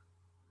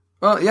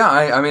 Well, yeah,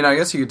 I mean, I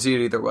guess you could see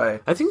it either way.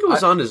 I think it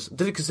was on his...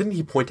 Because didn't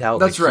he point out,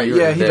 that's right,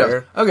 yeah, he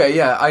does. Okay,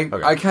 yeah,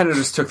 I kind of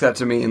just took that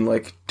to mean,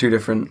 like, 2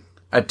 different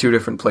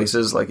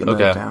places, like in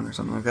that town or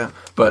something like that.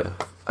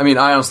 But, I mean,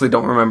 I honestly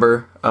don't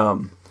remember...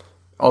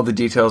 all the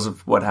details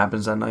of what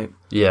happens that night.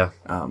 Yeah.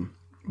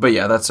 But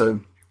yeah,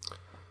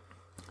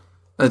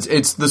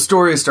 it's the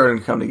story is starting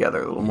to come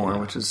together a little more,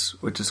 which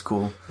is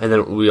cool. And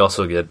then we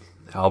also get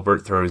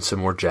Albert throwing some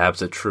more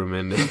jabs at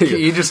Truman.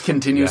 He just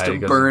continues to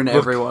burn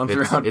everyone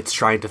throughout. It's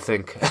trying to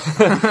think.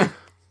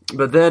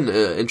 But then,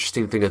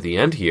 interesting thing at the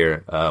end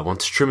here,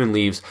 once Truman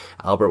leaves,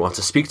 Albert wants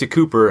to speak to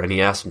Cooper, and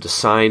he asks him to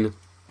sign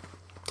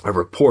a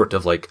report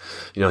of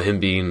him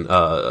being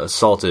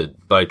assaulted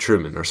by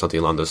Truman or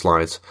something along those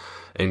lines.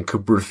 And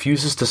Cooper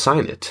refuses to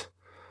sign it.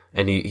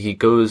 And he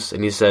goes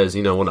and he says,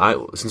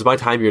 since my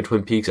time here in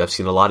Twin Peaks, I've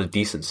seen a lot of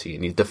decency.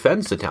 And he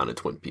defends the town of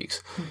Twin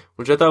Peaks,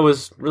 which I thought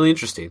was really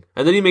interesting.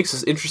 And then he makes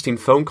this interesting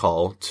phone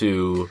call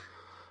to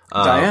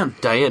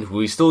Diane, who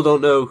we still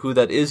don't know who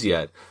that is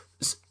yet.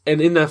 And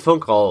in that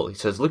phone call, he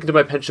says, looking to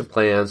buy pension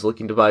plans,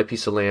 looking to buy a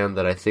piece of land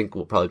that I think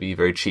will probably be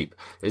very cheap.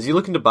 Is he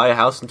looking to buy a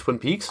house in Twin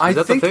Peaks? Is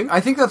that the thing? I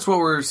think that's what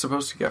we're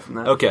supposed to get from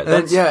that. Okay.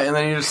 And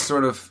then he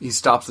just he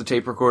stops the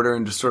tape recorder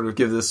and just sort of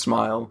gives this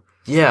smile.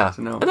 Yeah.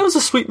 And that was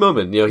a sweet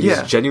moment.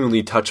 He's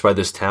genuinely touched by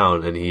this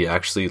town, and he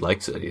actually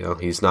likes it.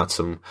 He's not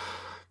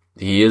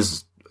he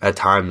is at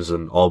times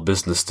an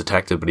all-business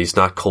detective, but he's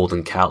not cold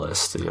and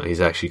calloused.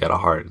 He's actually got a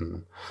heart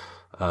and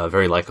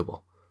very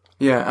likable.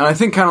 Yeah, and I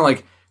think kind of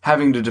like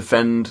having to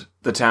defend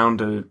the town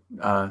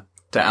to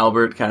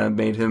Albert kind of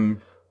made him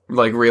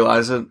like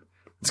realize it.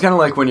 It's kind of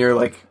like when you're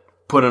like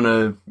put on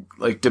a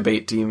like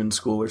debate team in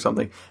school or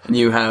something, and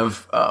you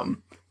have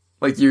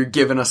like you're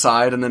given a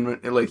side, and then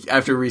like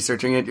after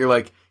researching it, you're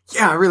like,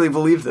 yeah, I really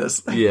believe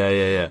this.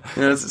 Yeah.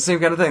 It's the same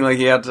kind of thing. Like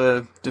he had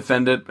to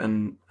defend it,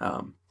 and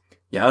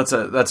that's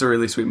a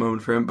really sweet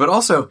moment for him. But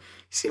also,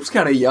 he seems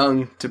kind of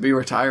young to be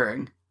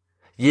retiring.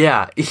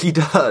 Yeah, he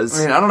does.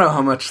 I mean, I don't know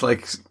how much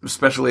like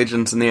special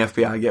agents in the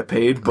FBI get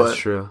paid, but that's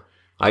true.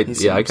 I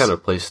kind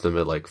of placed him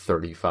at like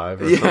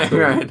 35 or something.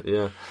 Right.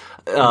 Yeah,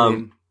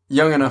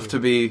 young enough for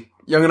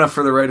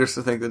the writers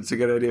to think that it's a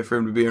good idea for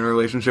him to be in a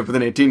relationship with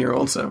an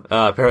 18-year-old. So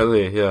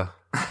apparently, yeah,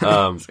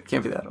 so it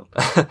can't be that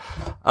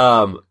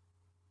old.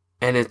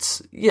 And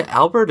it's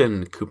Albert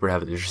and Cooper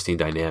have an interesting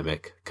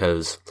dynamic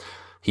because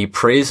he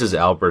praises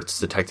Albert's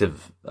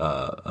detective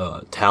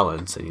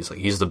talents, and he's like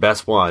he's the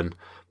best one.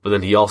 But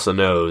then he also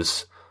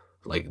knows,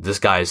 like, this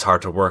guy is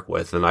hard to work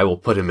with, and I will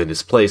put him in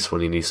his place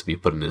when he needs to be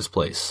put in his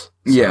place.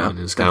 So, and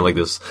it's kind of like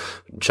this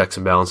checks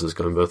and balances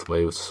going both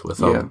ways with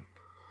him.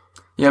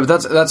 Yeah,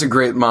 but that's a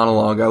great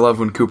monologue. I love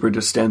when Cooper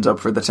just stands up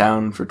for the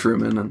town and for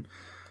Truman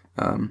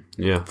and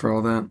for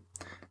all that.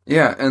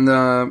 Yeah, and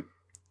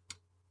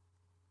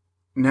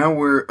now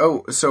we're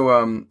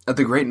at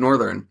the Great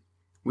Northern,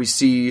 we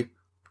see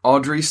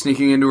Audrey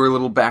sneaking into her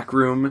little back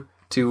room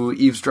to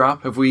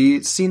eavesdrop. Have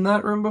we seen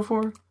that room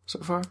before? So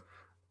far?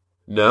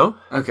 No?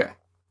 Okay.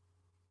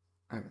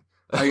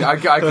 I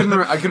couldn't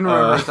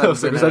remember if that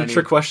was that a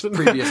trick question?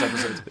 Previous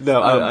episodes.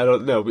 No, I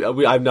don't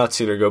know. I've not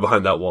seen her go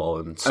behind that wall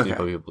and sneak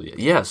on people yet.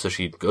 Yeah, so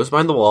she goes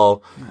behind the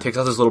wall, takes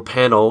out this little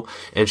panel,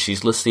 and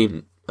she's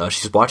listening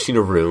she's watching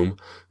a room,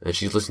 and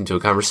she's listening to a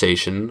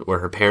conversation where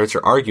her parents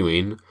are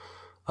arguing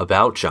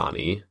about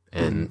Johnny,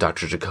 and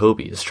Dr.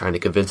 Jacoby is trying to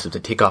convince him to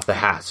take off the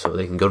hat so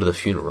they can go to the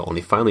funeral. And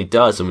he finally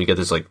does, and we get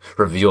this, like,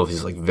 reveal of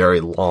his, like, very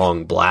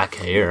long black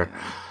hair.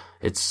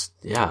 It's,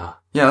 yeah.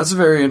 Yeah, that's a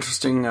very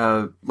interesting,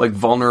 like,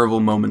 vulnerable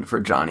moment for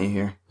Johnny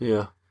here.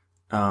 Yeah.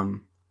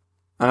 And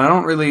I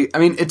don't really... I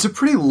mean, it's a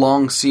pretty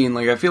long scene.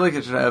 Like, I feel like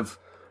it should have...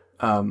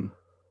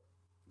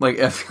 like,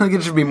 I feel like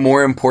it should be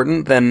more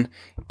important than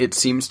it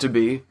seems to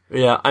be.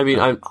 Yeah, I mean,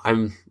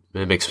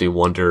 it makes me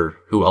wonder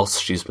who else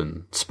she's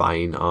been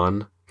spying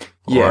on.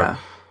 Yeah.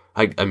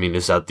 I mean,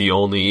 is that the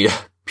only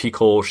peek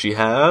hole she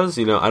has?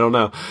 You know, I don't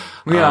know.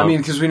 Yeah, I mean,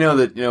 because we know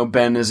that, you know,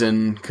 Ben is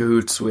in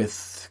cahoots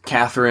with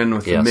Catherine,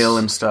 with the mill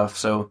and stuff,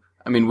 so,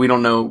 I mean, we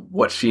don't know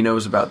what she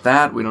knows about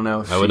that. We don't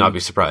know if I would not be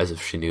surprised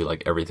if she knew,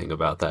 like, everything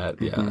about that,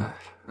 yeah.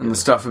 And the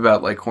stuff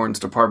about, like, Horn's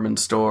department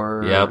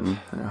store. Yep. And,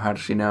 you know, how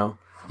does she know?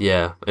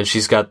 Yeah, and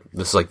she's got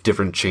this, like,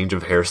 different change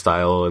of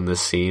hairstyle in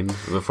this scene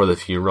before the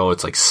funeral.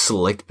 It's, like,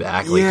 slicked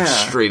back, like,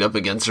 straight up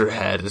against her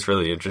head. It's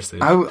really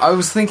interesting. I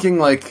was thinking,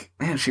 like,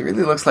 man, she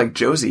really looks like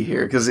Josie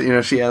here, because, you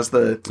know, she has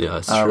the,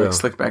 like,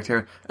 slicked back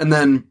hair. And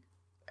then,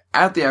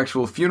 at the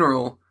actual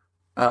funeral,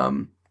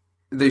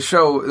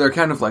 they're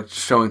kind of, like,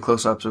 showing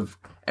close-ups of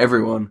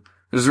everyone.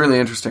 It was really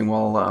interesting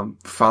while,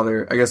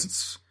 I guess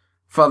it's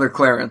Father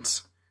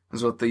Clarence,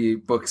 is what the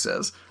book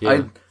says.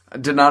 Yeah. I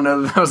did not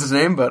know that was his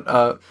name,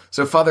 but,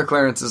 so Father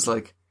Clarence is,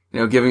 like, you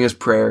know, giving his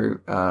prayer,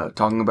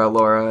 talking about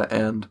Laura,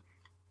 and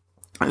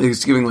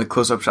he's giving, like,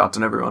 close-up shots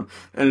on everyone.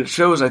 And it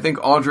shows, I think,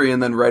 Audrey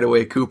and then right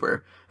away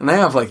Cooper. And they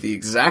have, like, the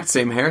exact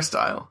same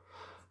hairstyle.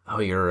 Oh,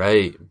 you're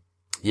right.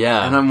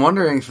 Yeah. And I'm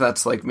wondering if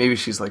that's, like, maybe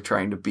she's, like,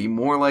 trying to be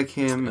more like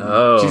him.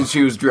 Oh.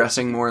 She was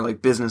dressing more,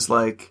 like,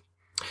 business-like.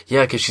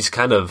 Yeah, because she's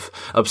kind of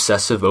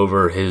obsessive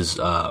over his,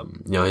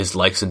 his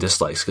likes and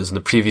dislikes. Because in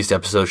the previous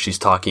episode, she's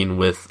talking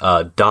with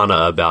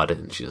Donna about it,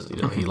 and she's,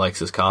 you know, he likes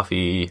his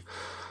coffee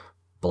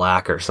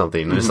black or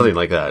something, something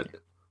like that.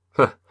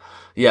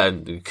 Yeah,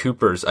 and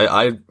Cooper's.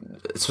 I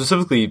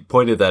specifically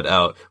pointed that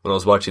out when I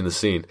was watching the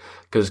scene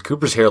because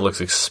Cooper's hair looks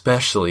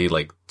especially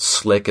like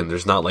slick, and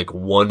there's not like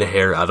one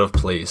hair out of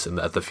place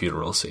at the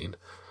funeral scene.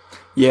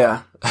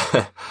 Yeah,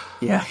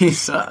 yeah,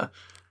 he's.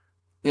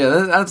 Yeah,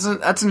 that's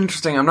an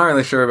interesting. I'm not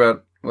really sure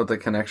about what the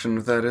connection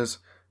with that is.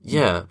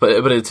 Yeah,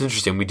 but it's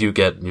interesting. We do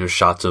get, you know,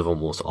 shots of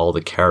almost all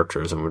the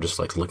characters, and we're just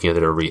like looking at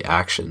their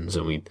reactions,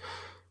 and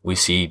we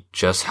see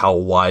just how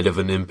wide of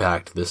an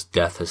impact this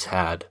death has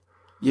had.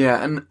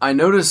 Yeah, and I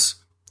notice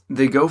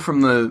they go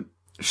from the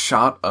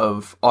shot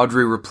of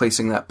Audrey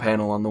replacing that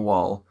panel on the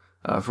wall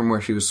from where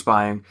she was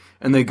spying,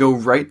 and they go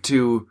right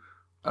to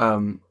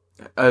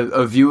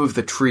a view of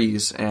the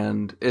trees,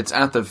 and it's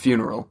at the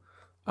funeral.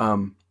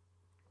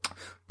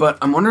 But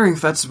I'm wondering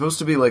if that's supposed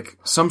to be, like,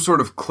 some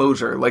sort of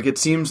closure. Like, it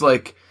seems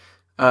like,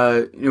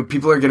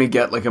 people are going to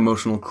get, like,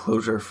 emotional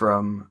closure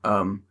from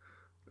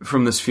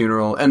this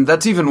funeral. And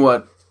that's even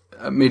what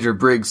Major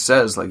Briggs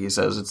says. Like, he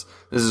says,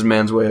 this is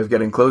man's way of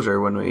getting closure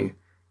when we, you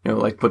know,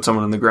 like, put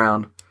someone in the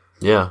ground.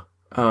 Yeah.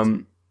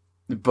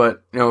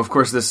 But, you know, of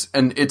course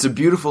and it's a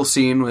beautiful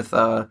scene with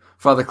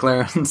Father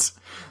Clarence.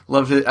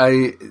 Loved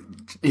it.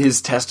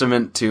 His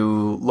testament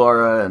to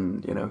Laura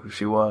and, you know, who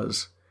she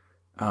was.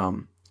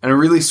 And a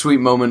really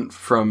sweet moment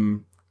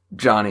from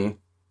Johnny,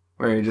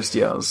 where he just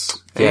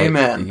yells,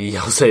 "Amen!" He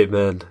yells,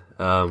 "Amen!"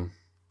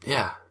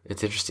 Yeah,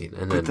 it's interesting.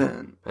 And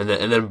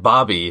then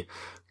Bobby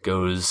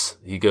goes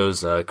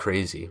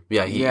crazy.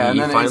 Yeah, he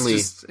finally.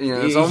 It's just, you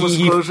know, it's almost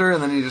closure,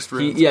 and then he just.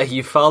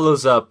 He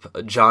follows up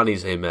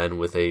Johnny's "Amen"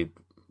 with a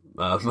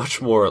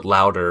much more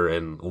louder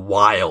and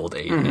wild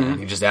 "Amen." Mm-hmm.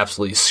 He just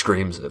absolutely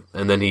screams it,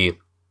 and then he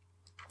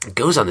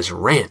goes on this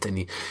rant,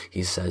 and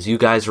he says, "You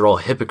guys are all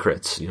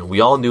hypocrites. You know, we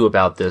all knew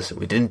about this, and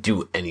we didn't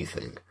do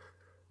anything."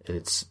 And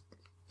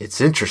it's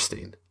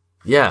interesting.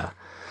 Yeah.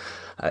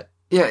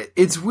 Yeah,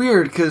 it's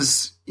weird,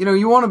 because, you know,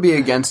 you want to be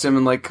against him,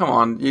 and, like, come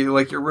on,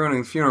 you're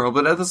ruining the funeral,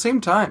 but at the same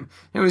time,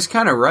 you know, he's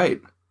kind of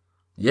right.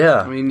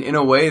 Yeah. I mean, in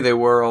a way, they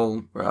were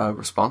all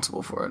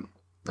responsible for it.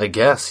 I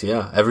guess,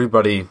 yeah.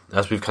 Everybody,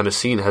 as we've kind of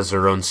seen, has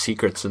their own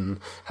secrets and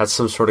has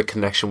some sort of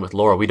connection with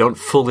Laura. We don't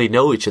fully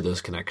know each of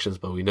those connections,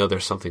 but we know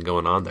there's something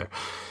going on there.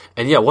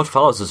 And yeah, what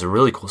follows is a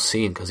really cool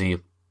scene because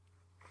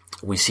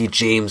we see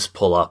James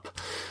pull up,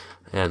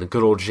 and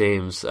good old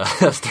James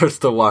starts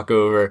to walk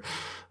over,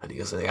 and he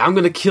goes, "I'm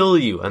going to kill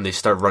you," and they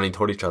start running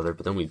toward each other.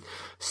 But then we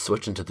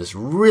switch into this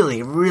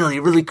really, really,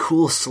 really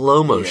cool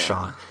slow-mo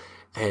shot,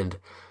 and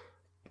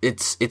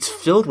it's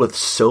filled with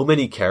so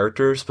many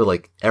characters, but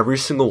like every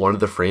single one of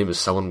the frame is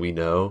someone we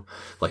know.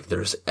 Like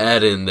there's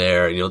Ed in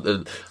there, you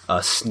know,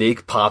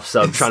 Snake pops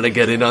up trying to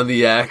get in on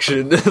the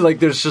action. Like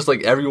there's just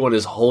like everyone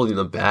is holding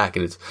them back,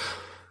 and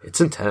it's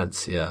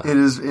intense. Yeah, it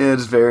is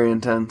very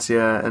intense.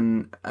 Yeah,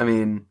 and I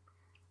mean,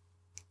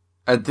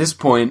 at this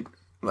point,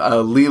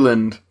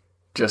 Leland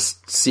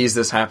just sees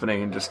this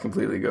happening and just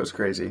completely goes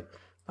crazy.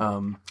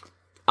 Over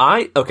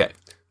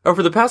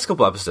the past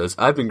couple episodes,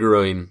 I've been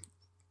growing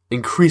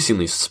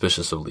increasingly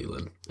suspicious of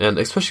Leland, and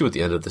especially with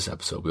the end of this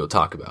episode we'll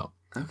talk about.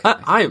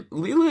 Okay.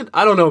 Leland,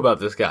 I don't know about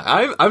this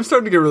guy. I'm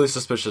starting to get really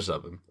suspicious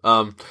of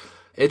him.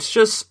 It's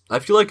just, I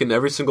feel like in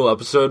every single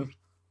episode,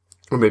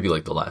 or maybe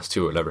like the last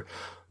two or whatever,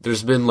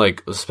 there's been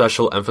like a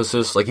special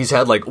emphasis. Like he's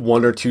had like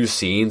one or two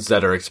scenes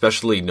that are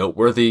especially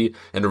noteworthy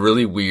and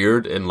really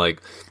weird and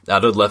like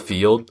out of left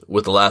field.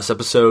 With the last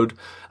episode,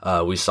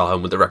 we saw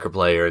him with the record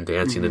player and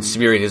dancing and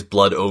smearing his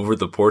blood over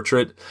the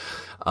portrait.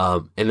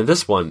 And in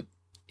this one,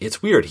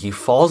 it's weird. He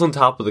falls on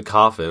top of the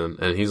coffin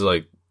and he's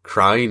like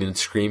crying and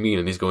screaming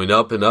and he's going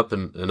up and up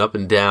and up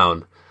and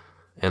down.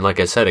 And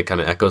like I said, it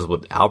kind of echoes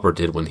what Albert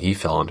did when he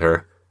fell on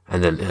her.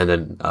 And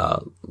then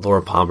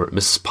Laura Palmer,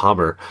 Mrs.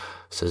 Palmer,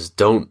 says,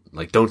 "Don't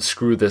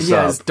screw this up.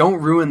 Yes,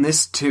 don't ruin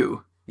this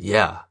too."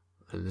 Yeah,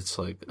 and it's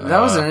like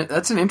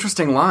that's an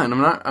interesting line.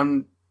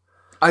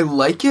 I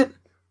like it,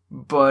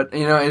 but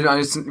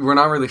we're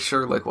not really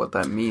sure like what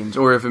that means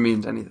or if it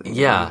means anything.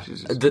 Yeah,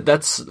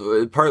 that's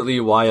partly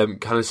why I'm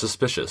kind of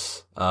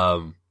suspicious.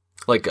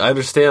 Like I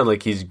understand,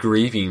 like he's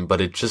grieving,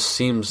 but it just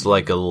seems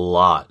like a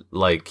lot.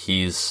 Like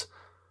he's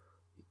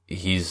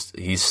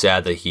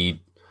sad that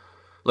he.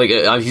 Like,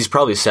 he's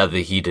probably sad that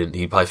he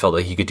probably felt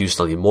like he could do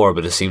something more,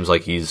 but it seems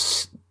like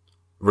he's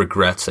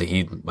regrets that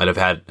he might have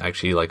had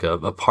actually like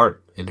a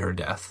part in her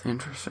death.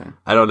 Interesting.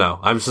 I don't know.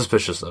 I'm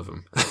suspicious of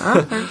him.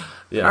 Okay.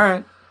 Yeah. All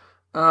right.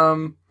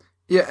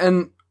 Yeah,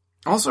 and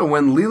also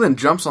when Leland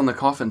jumps on the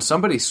coffin,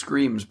 somebody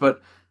screams,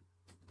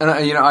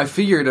 I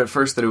figured at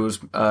first that it was,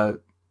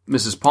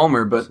 Mrs.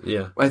 Palmer, but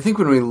yeah. I think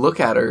when we look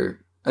at her,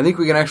 I think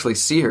we can actually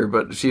see her,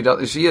 but she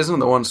isn't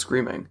the one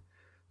screaming.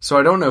 So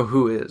I don't know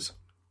who is.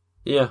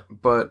 Yeah,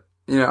 but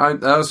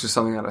that was just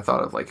something that I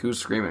thought of, like who's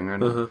screaming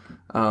right now.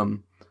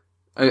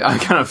 I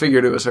kind of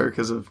figured it was her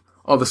because of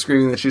all the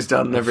screaming that she's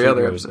done in every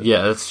other episode.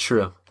 Yeah, that's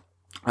true.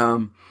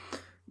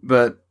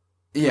 But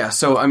yeah,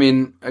 so I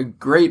mean, a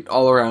great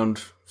all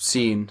around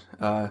scene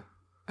at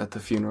the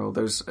funeral.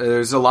 There's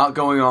a lot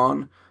going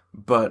on,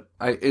 but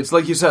it's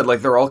like you said,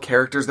 like they're all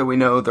characters that we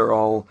know. They're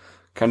all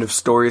kind of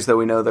stories that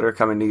we know that are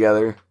coming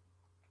together.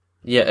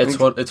 Yeah, it's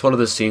one of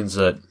the scenes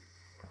that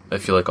I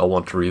feel like I'll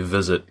want to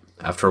revisit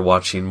after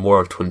watching more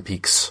of Twin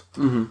Peaks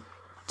to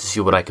see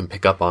what I can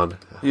pick up on.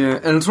 Yeah,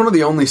 and it's one of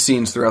the only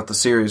scenes throughout the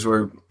series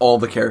where all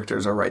the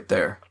characters are right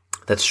there.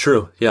 That's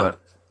true, yeah.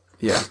 But,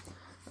 yeah.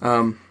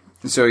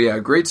 So yeah,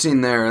 great scene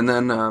there. And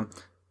then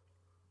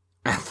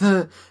at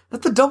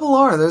the double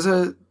R, there's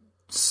a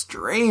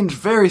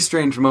very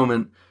strange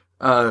moment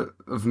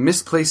of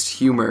misplaced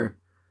humor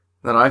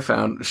that I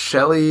found.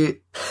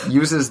 Shelley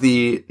uses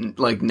the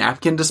like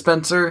napkin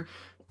dispenser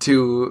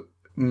to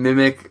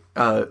mimic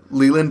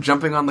Leland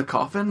jumping on the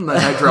coffin, the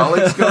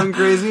hydraulics going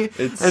crazy,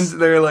 and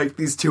they're like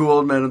these two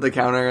old men at the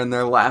counter and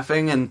they're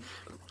laughing, and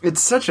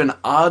it's such an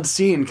odd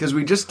scene because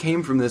we just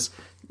came from this,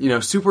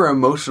 super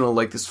emotional,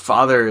 like this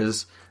father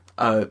is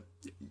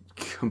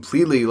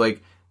completely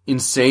like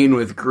insane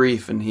with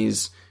grief and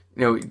he's,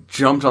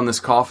 jumped on this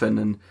coffin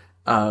and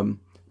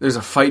there's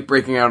a fight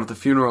breaking out at the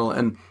funeral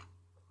and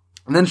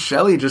then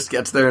Shelley just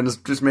gets there and is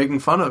just making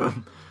fun of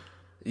him.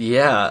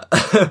 Yeah.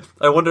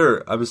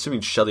 I'm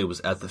assuming Shelley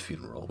was at the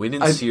funeral. We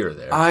didn't see her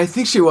there. I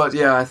think she was,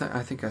 yeah,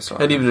 I think I saw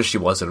her. And even if she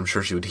wasn't, I'm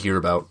sure she would hear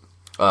about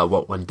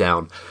what went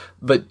down.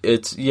 But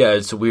it's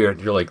weird.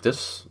 You're like,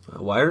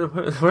 why are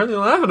they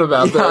laughing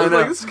about that? I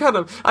know. Like, it's kind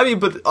of,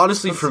 but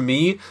honestly for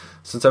me,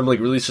 since I'm like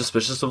really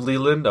suspicious of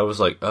Leland, I was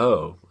like,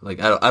 oh, like,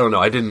 I don't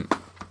know.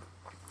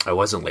 I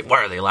wasn't like,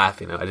 why are they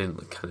laughing? I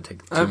didn't kind of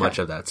take too much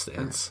of that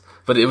stance.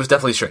 But it was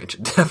definitely strange.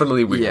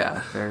 Definitely weird.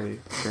 Yeah, very,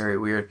 very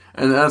weird.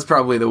 And that's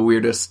probably the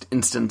weirdest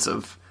instance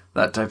of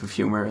that type of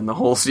humor in the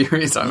whole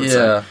series, I would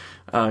say.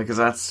 Because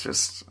that's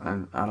just,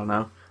 I don't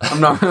know.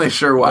 I'm not really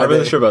sure why. I'm not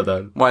really sure about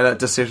that. Why that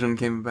decision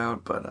came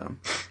about, but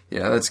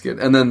yeah, that's good.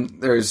 And then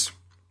there's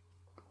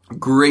a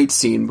great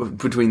scene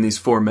between these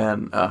four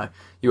men.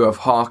 You have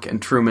Hawk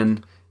and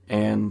Truman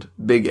and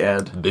Big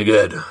Ed. Big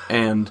Ed.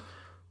 And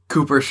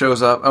Cooper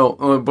shows up.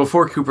 Oh,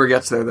 before Cooper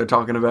gets there, they're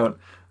talking about,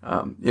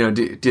 do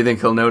you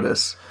think he'll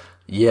notice?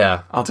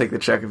 Yeah. I'll take the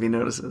check if he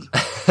notices.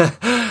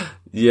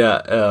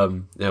 Yeah,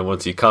 and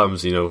once he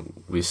comes,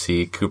 we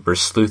see Cooper's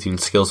sleuthing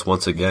skills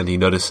once again. He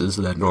notices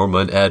that Norma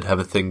and Ed have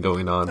a thing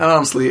going on. And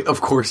honestly,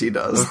 of course he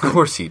does. Of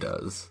course he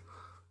does.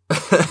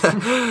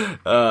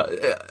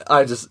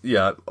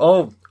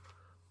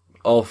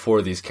 All four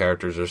of these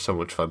characters are so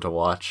much fun to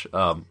watch.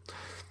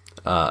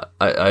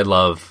 I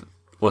love,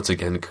 once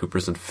again,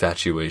 Cooper's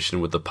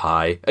infatuation with the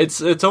pie.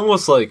 It's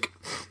almost like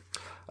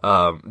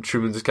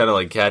Truman's just kind of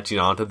like catching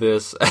on to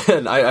this,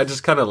 and I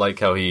just kind of like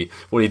how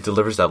when he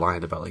delivers that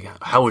line about like,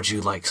 how would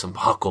you like some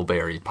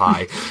huckleberry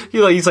pie?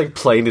 He's like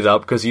playing it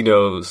up because he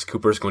knows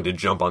Cooper's going to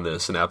jump on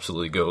this and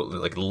absolutely go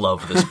like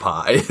love this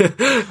pie.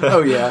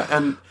 Oh yeah,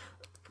 and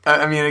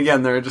I mean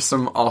again, there are just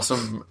some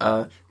awesome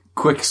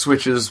quick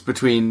switches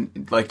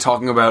between like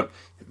talking about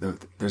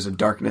there's a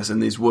darkness in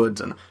these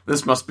woods, and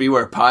this must be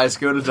where pies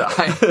go to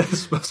die.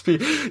 This must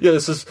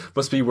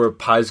be where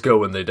pies go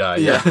when they die.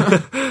 Yeah.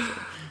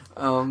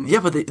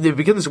 But they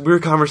begin this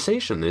weird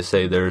conversation. They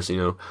say there's,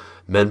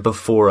 men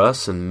before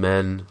us and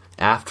men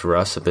after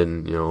us have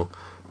been,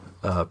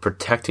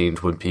 protecting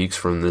Twin Peaks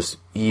from this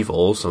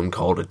evil, some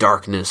call it a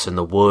darkness in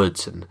the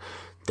woods, and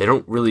they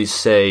don't really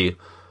say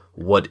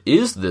what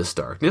is this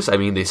darkness. I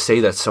mean, they say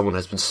that someone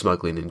has been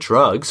smuggling in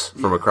drugs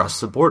from across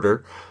the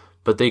border,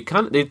 but they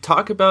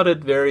talk about it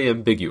very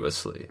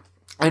ambiguously.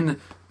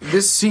 And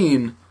this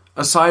scene,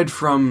 aside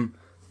from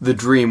the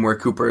dream where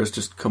Cooper is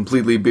just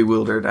completely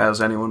bewildered, as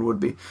anyone would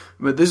be,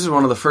 but this is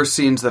one of the first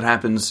scenes that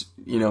happens,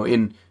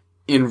 in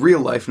real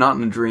life, not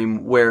in a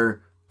dream,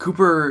 where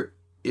Cooper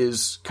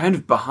is kind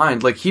of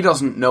behind. Like, he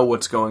doesn't know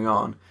what's going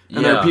on.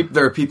 And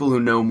there are people who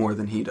know more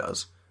than he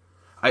does.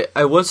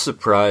 I was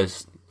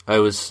surprised. I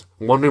was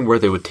wondering where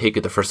they would take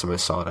it the first time I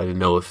saw it. I didn't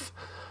know if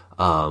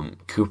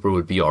Cooper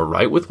would be all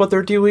right with what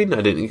they're doing.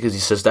 I didn't, because he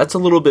says that's a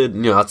little bit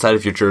outside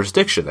of your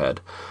jurisdiction,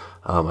 Ed.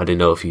 I didn't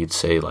know if he'd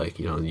say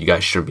you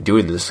guys shouldn't be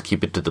doing this.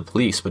 Keep it to the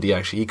police. But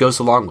he goes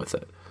along with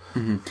it.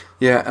 Mm-hmm.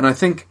 Yeah, and I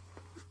think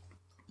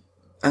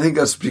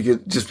that's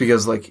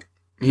because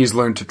he's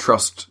learned to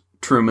trust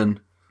Truman.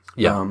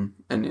 Yeah,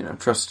 and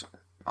trust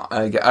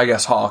I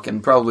guess Hawk,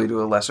 and probably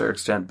to a lesser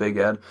extent Big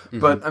Ed. Mm-hmm.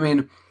 But I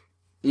mean.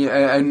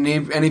 Yeah, and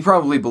he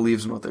probably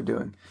believes in what they're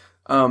doing.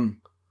 And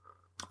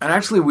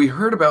actually, we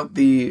heard about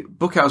the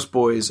Bookhouse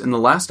Boys in the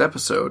last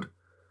episode,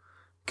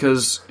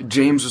 because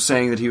James was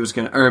saying that he was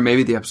going to, or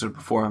maybe the episode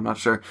before, I'm not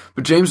sure,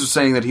 but James was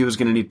saying that he was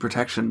going to need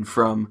protection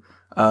from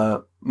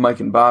Mike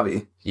and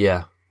Bobby.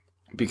 Yeah.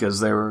 Because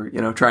they were,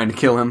 trying to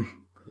kill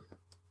him.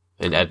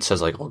 And Ed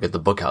says, we'll get the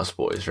Bookhouse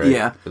Boys, right?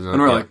 Yeah. And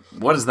we're like,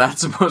 what is that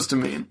supposed to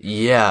mean?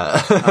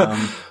 Yeah.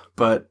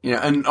 But,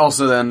 and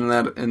also then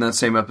in that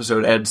same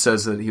episode, Ed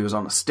says that he was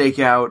on a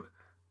stakeout.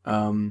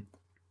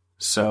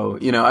 So,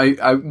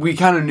 we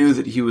kind of knew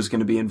that he was going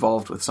to be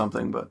involved with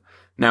something, but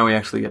now we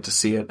actually get to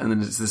see it. And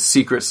then it's this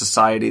secret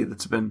society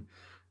that's been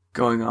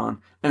going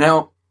on. And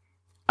now,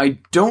 I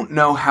don't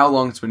know how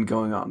long it's been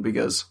going on,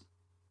 because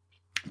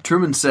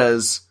Truman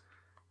says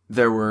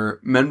there were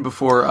men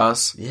before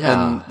us,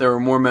 and there were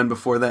more men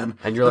before then.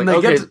 And you're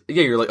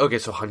like, okay,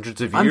 so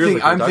hundreds of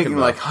years. I'm thinking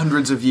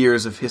hundreds of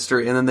years of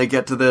history, and then they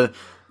get to the,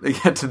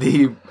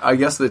 I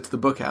guess it's the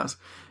Bookhouse,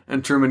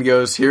 and Truman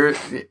goes, here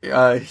it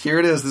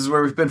is. This is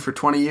where we've been for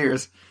 20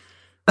 years.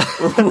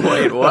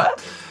 Wait,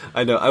 what?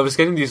 I know. I was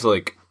getting these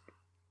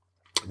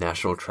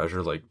National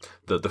Treasure,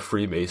 the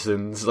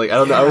Freemasons. I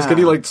don't know. I was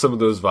getting some of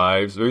those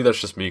vibes. Maybe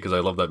that's just me because I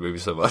love that movie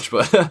so much.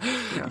 But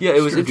yeah,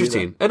 it was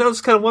interesting. And I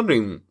was kind of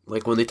wondering,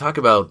 when they talk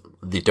about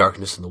the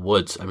darkness in the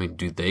woods, I mean,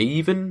 do they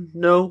even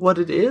know what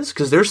it is?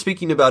 Because they're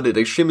speaking about it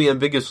extremely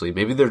ambiguously.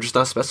 Maybe they're just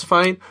not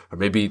specifying, or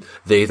maybe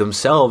they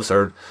themselves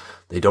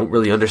they don't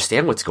really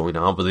understand what's going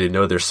on, but they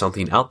know there's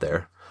something out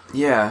there.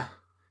 Yeah.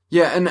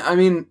 Yeah, and I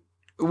mean,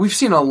 we've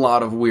seen a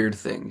lot of weird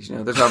things.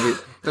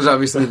 There's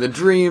obviously the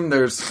dream.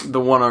 There's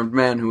the one-armed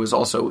man who is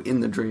also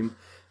in the dream,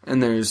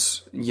 and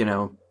there's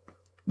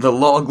the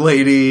log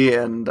lady,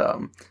 and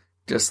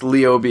just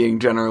Leo being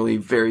generally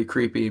very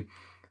creepy.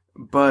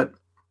 But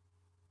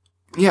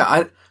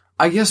yeah,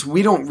 I guess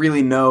we don't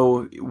really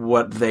know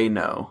what they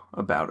know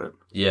about it.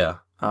 Yeah,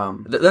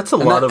 that's a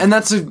lot of, and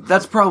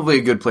that's probably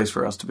a good place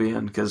for us to be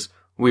in, because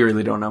we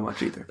really don't know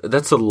much either.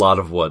 That's a lot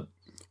of what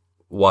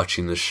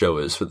watching the show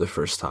is for the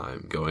first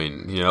time,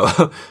 going,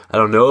 I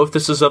don't know if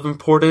this is of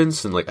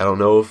importance, and I don't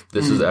know if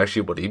this is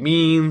actually what he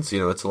means.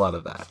 It's a lot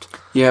of that.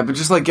 Yeah, but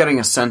just getting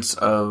a sense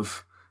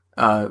of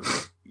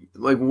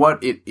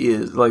what it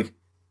is,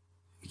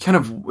 kind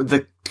of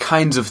the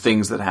kinds of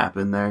things that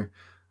happen there.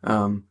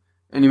 And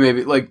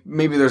you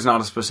maybe there's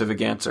not a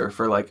specific answer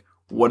for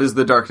what is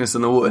the darkness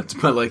in the woods,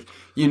 but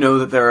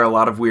that there are a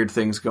lot of weird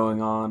things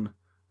going on.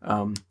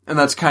 And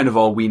that's kind of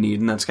all we need,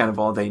 and that's kind of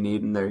all they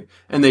need,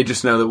 and they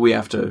just know that we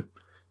have to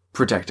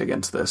protect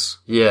against this.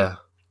 Yeah.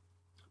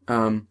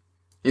 So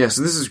this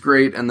is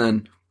great, and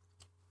then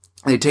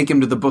they take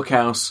him to the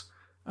Bookhouse,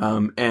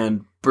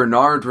 and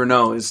Bernard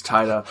Renault is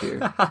tied up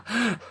here.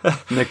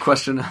 And they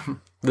question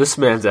him. This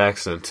man's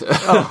accent.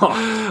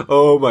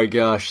 Oh my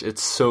gosh,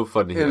 it's so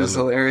funny. It is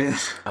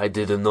hilarious. I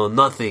didn't know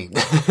nothing.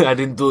 I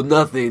didn't do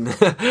nothing.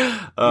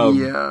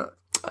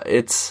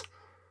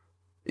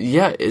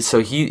 Yeah,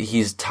 so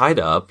he's tied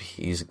up,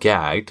 he's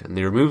gagged, and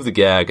they remove the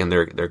gag, and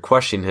they're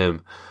questioning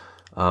him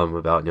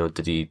about,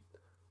 did he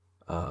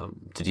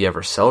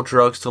ever sell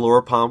drugs to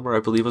Laura Palmer,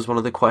 I believe was one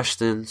of the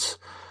questions.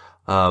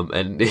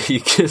 And he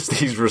gives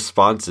these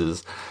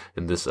responses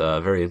in this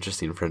very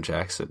interesting French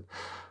accent.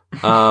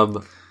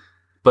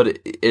 But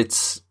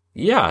it's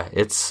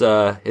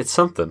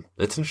something.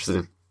 It's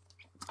interesting.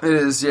 It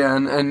is, yeah,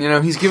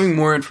 and he's giving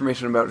more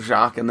information about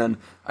Jacques, and then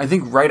I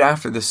think right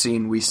after this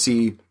scene we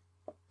see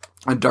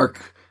a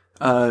dark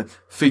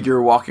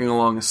figure walking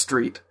along a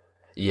street.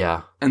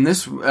 Yeah. And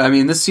this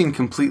scene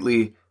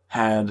completely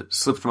had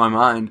slipped my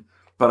mind,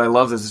 but I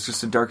love this. It's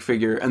just a dark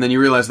figure, and then you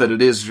realize that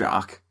it is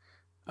Jacques.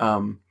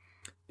 And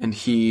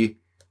we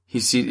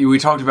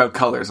talked about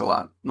colors a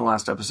lot in the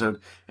last episode,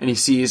 and he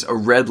sees a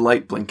red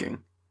light blinking.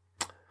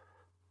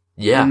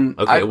 Yeah, and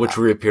which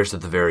reappears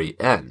at the very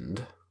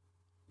end.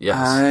 Yes.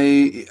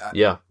 I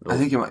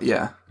think it might,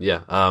 yeah.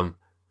 Yeah.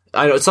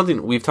 I know it's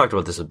something we've talked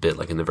about this a bit,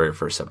 like in the very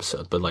first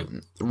episode, but like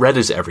red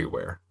is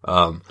everywhere.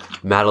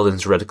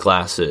 Madeline's red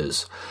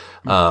glasses,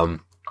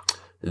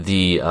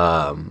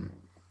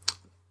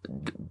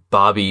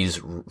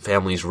 Bobby's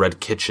family's red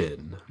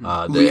kitchen,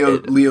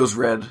 Leo's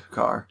red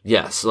car.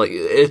 Yes, like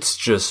it's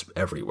just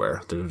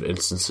everywhere. There are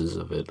instances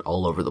of it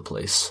all over the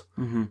place.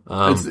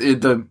 It's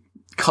the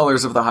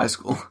colors of the high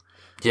school.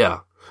 Yeah.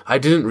 I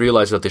didn't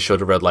realize that they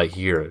showed a red light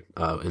here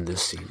in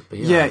this scene. But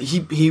yeah,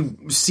 he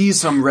sees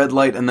some red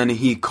light and then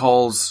he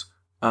calls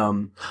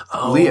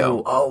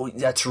Leo. Oh,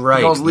 that's right.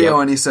 He calls Leo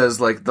and he says,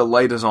 like, the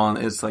light is on.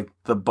 It's like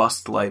the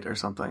bust light or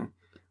something.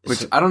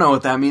 Which, I don't know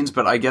what that means,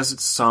 but I guess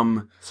it's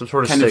some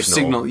sort of kind of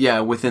signal,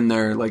 within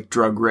their, like,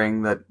 drug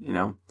ring that,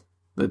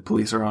 the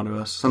police are onto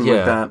us. Something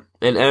like that.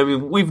 And I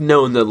mean, we've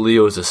known that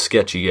Leo is a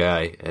sketchy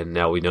guy, and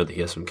now we know that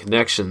he has some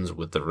connections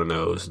with the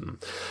Renaults.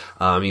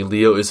 And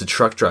Leo is a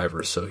truck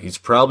driver, so he's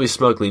probably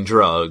smuggling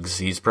drugs.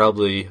 He's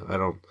probably,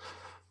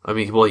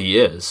 he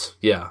is.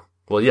 Yeah.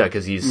 Well, yeah,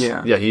 because he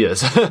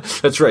is.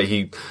 That's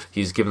right.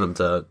 He's giving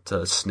them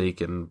to Snake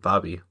and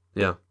Bobby.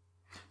 Yeah.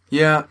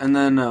 Yeah, and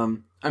then,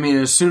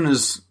 as soon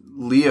as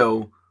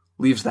Leo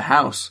leaves the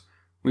house,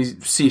 we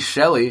see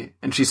Shelley,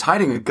 and she's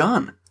hiding a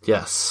gun.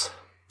 Yes.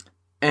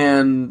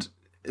 And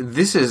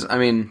this is,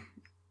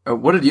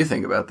 what did you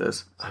think about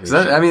this?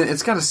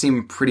 It's got to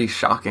seem pretty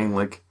shocking,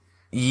 like...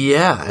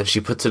 Yeah, and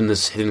she puts it in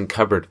this hidden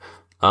cupboard.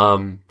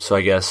 So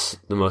I guess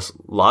the most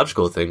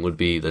logical thing would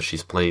be that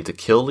she's planning to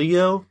kill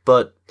Leo,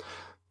 but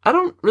I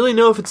don't really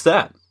know if it's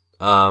that.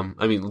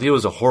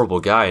 Leo's a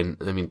horrible guy,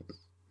 and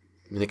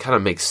it kind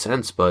of makes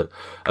sense, but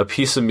a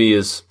piece of me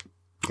is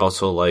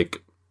also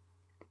like...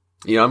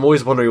 I'm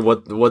always wondering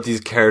what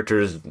these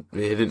characters'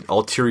 hidden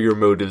ulterior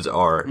motives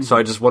are. Mm-hmm. So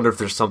I just wonder if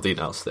there's something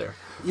else there.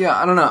 Yeah,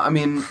 I don't know.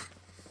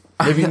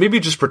 Maybe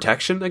just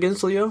protection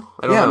against Leo?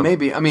 I don't know. Yeah,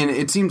 maybe.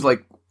 It seems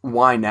like,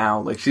 why now?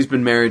 Like, she's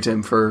been married to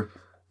him for,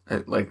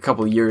 like, a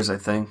couple of years, I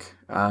think.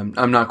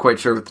 I'm not quite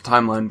sure what the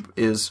timeline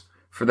is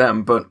for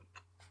them, but,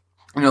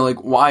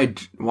 why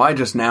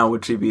just now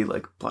would she be,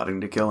 like,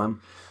 plotting to kill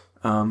him?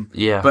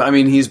 Yeah. But,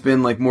 he's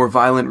been, like, more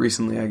violent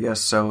recently, I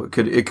guess, so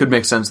it could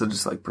make sense that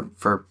just, like,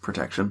 for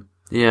protection.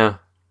 Yeah.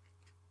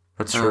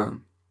 That's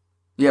true.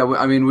 We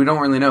don't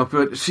really know,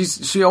 but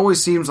she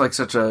always seems like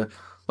such a,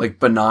 like,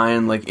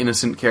 benign, like,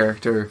 innocent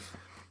character,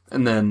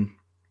 and then,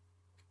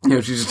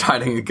 she's just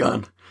hiding a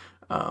gun.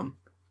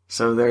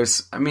 So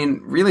there's,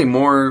 really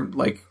more,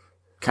 like,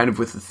 kind of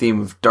with the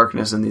theme of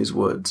darkness in these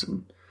woods,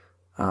 and,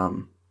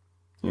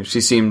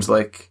 she seems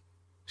like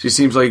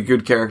a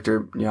good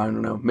character. Yeah, I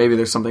don't know. Maybe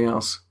there's something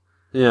else.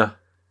 Yeah.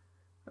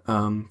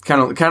 Kind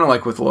of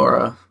like with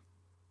Laura,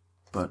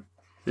 but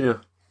yeah.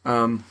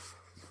 And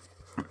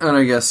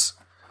I guess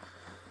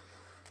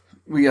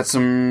we got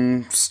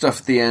some stuff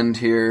at the end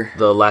here.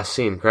 The last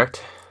scene,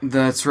 correct?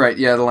 That's right.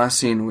 Yeah, the last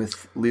scene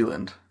with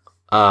Leland.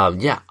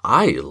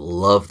 I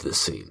love this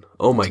scene.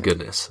 Oh my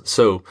goodness.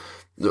 So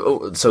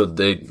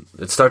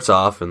it starts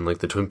off and like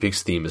the Twin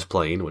Peaks theme is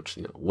playing, which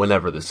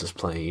whenever this is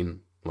playing,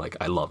 like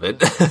I love it.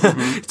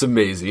 Mm-hmm. It's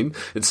amazing.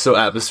 It's so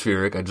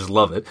atmospheric. I just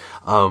love it.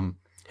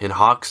 And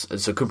Hawk's,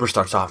 so Cooper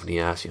starts off and he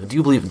asks, do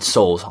you believe in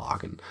souls,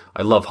 Hawk? And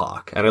I love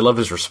Hawk, and I love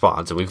his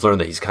response. And we've learned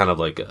that he's kind of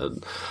like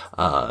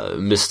a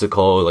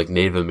mystical, like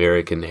Native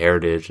American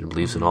heritage and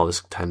believes in all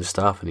this kind of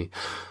stuff. And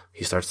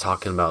he starts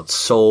talking about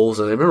souls.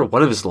 And I remember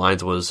one of his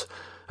lines was,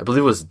 I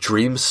believe it was,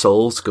 dream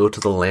souls go to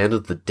the land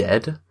of the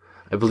dead,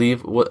 I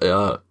believe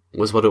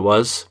was what it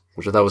was,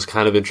 which I thought was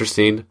kind of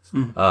interesting.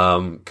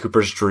 Mm.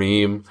 Cooper's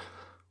dream.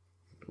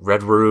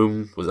 Red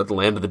Room was at the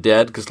land of the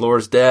dead because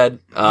Laura's dead.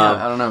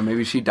 I don't know.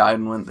 Maybe she died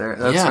and went there.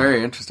 That's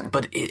very interesting.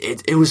 But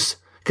it was,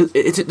 cause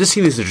this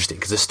scene is interesting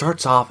because it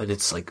starts off and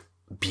it's like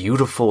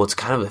beautiful. It's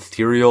kind of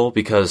ethereal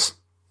because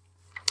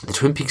the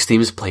Twin Peaks theme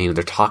is playing and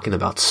they're talking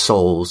about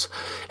souls,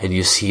 and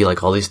you see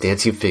like all these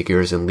dancing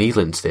figures and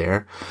Leland's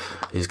there.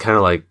 He's kind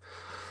of like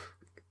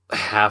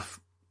half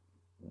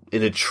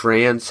in a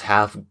trance,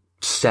 half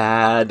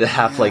sad,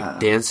 half like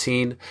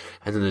dancing,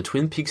 and then the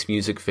Twin Peaks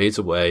music fades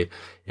away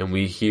and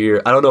we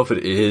hear, I don't know if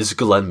it is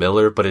Glenn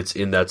Miller, but it's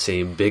in that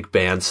same big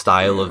band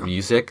style of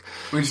music.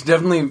 We should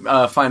definitely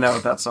find out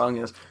what that song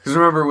is, because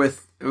remember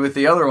with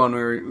the other one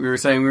we were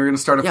saying we were going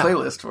to start a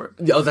playlist for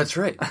it. Oh, that's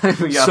right.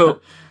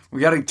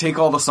 we got to take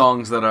all the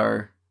songs that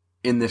are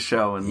in this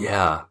show, and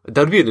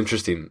that'd be an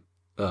interesting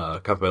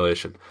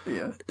compilation.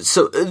 Yeah.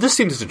 So this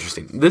scene is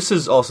interesting. This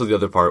is also the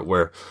other part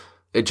where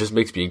it just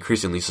makes me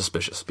increasingly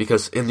suspicious,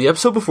 because in the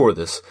episode before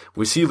this,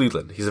 we see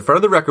Leland. He's in front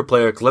of the record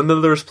player. Glenn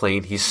Miller is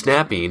playing. He's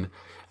snapping.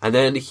 And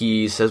then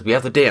he says, we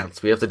have to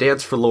dance. We have to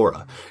dance for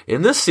Laura.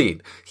 In this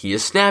scene, he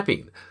is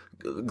snapping.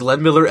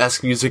 Glenn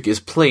Miller-esque music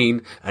is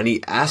playing, and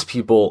he asks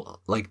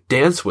people, like,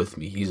 dance with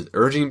me. He's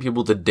urging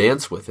people to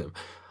dance with him.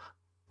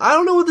 I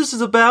don't know what this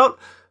is about,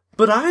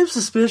 But I'm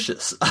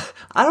suspicious.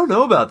 I don't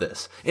know about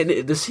this. And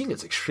the scene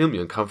is extremely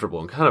uncomfortable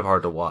and kind of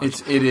hard to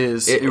watch. It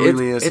is. It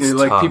really is. It's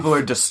like, tough. people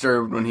are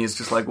disturbed when he's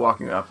just, like,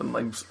 walking up and,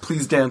 like,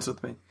 please dance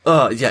with me.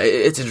 Yeah,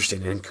 it's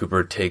interesting. And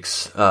Cooper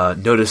takes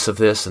notice of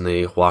this, and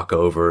they walk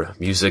over,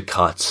 music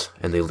cuts,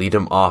 and they lead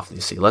him off. And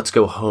they say, let's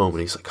go home. And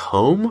he's like,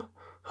 home?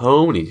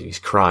 Home? And he's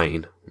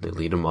crying. And they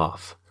lead him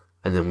off.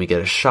 And then we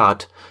get a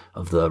shot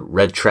of the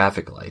red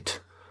traffic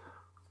light.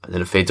 And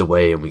then it fades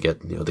away, and we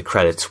get, the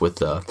credits with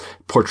the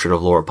portrait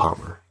of Laura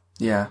Palmer.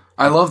 Yeah.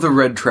 I love the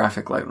red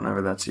traffic light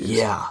whenever that's used.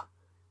 Yeah.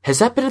 Has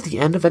that been at the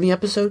end of any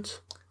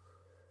episodes?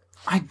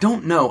 I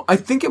don't know. I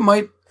think it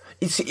might...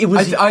 It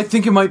was. I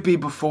think it might be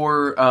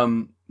before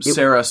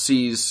Sarah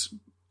sees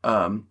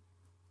the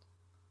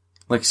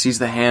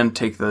hand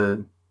take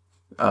the...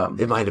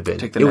 it might have been.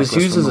 Take the it was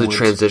necklace used from as the a woods.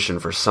 transition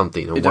for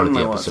something in one of the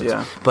episodes. Was,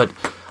 yeah. But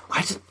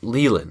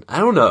Leland, I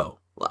don't know.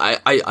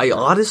 I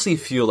honestly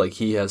feel like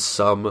he has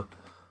some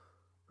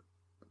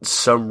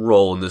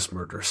role in this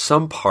murder,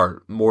 some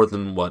part more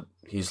than what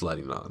he's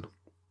letting on.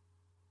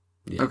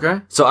 Yeah. Okay.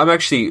 So I'm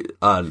actually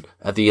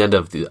at the end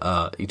of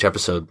the each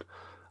episode,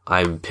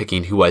 I'm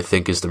picking who I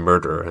think is the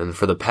murderer, and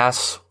for the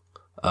past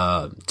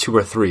 2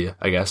 or 3,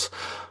 I guess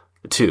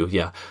 2,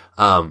 yeah,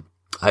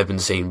 I've been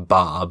saying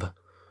Bob,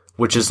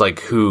 which is like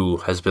who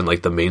has been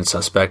like the main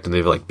suspect, and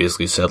they've like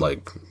basically said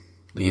like.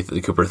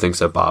 Cooper thinks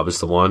that Bob is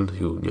the one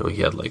who,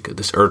 he had like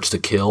this urge to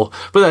kill,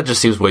 but that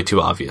just seems way too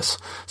obvious.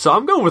 So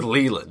I'm going with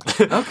Leland.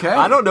 Okay.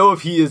 I don't know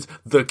if he is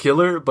the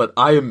killer, but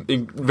I am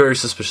very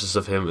suspicious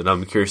of him, and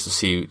I'm curious to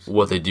see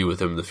what they do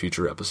with him in the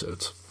future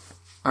episodes.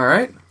 All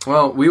right.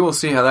 Well, we will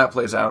see how that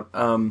plays out.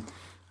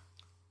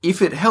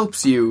 If it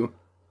helps you,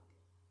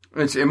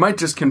 it might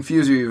just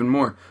confuse you even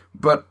more,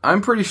 but I'm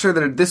pretty sure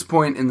that at this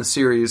point in the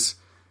series,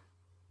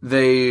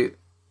 they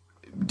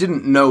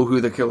didn't know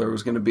who the killer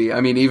was going to be.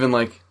 I mean, even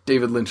like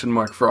David Lynch and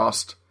Mark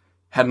Frost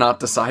had not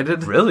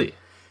decided. Really?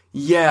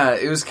 Yeah,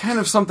 it was kind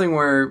of something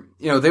where,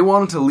 they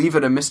wanted to leave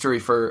it a mystery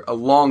for a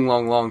long,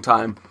 long, long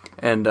time.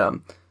 And,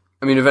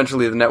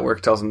 eventually the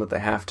network tells them that they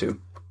have to.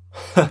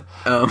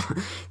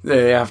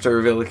 They have to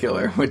reveal the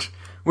killer, which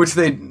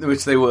they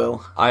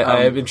will.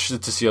 I am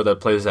interested to see how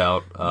that plays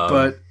out.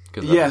 So,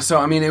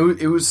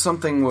 it was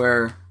something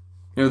where,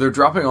 they're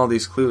dropping all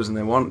these clues and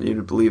they want you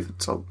to believe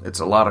it's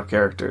a lot of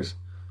characters.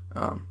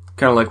 Kind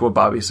of like what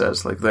Bobby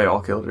says, like they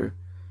all killed her.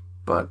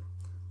 But,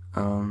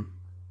 we'll...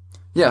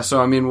 Yeah,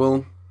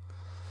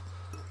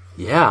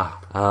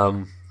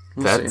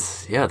 We'll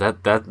see. Yeah,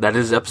 that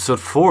is episode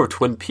 4 of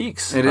Twin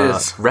Peaks. It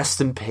is.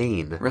 Rest in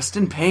Pain. Rest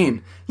in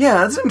Pain. Yeah,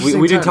 that's an interesting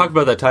We didn't title. talk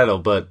about that title,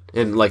 but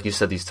like you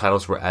said, these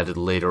titles were added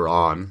later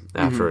on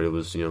after it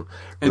was, It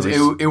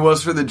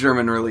was for the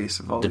German release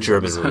of all the these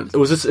German episodes.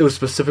 release. It was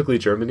specifically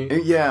Germany?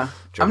 Yeah.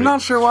 Germany. I'm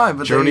not sure why,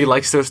 but Germany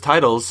likes those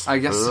titles. I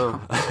guess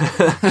so.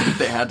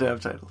 They had to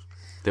have titles.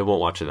 They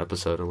won't watch an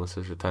episode unless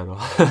there's a title.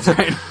 That's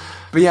right.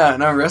 But yeah,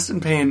 no, Rest in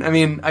Pain,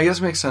 I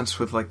guess makes sense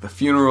with like the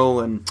funeral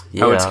and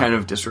how it's kind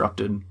of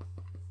disrupted.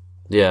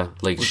 Yeah,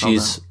 like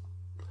she's...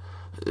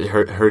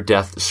 Her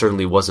death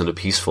certainly wasn't a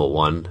peaceful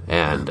one,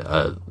 and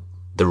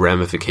the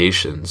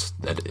ramifications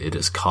that it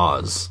has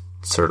caused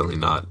certainly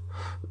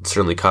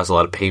caused a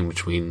lot of pain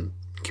between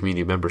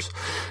community members.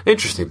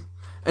 Interesting.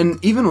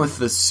 And even with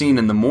the scene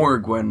in the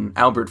morgue when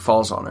Albert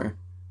falls on her,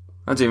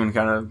 that's even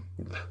kind of...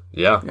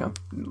 Yeah.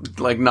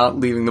 Like not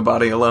leaving the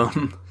body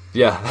alone.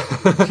 Yeah.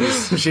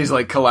 she's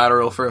like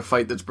collateral for a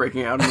fight that's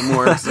breaking out in the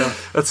morgue. So.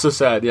 That's so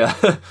sad, yeah.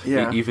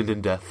 Yeah. Even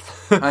in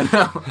death. I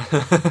know.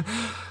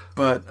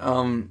 But,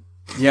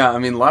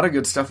 a lot of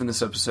good stuff in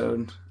this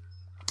episode.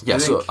 Yeah,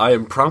 so I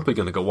am promptly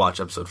going to go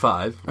watch episode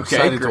 5. I'm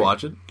excited to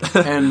watch it.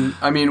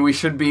 And, we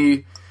should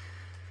be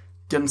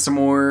getting some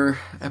more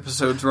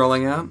episodes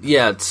rolling out.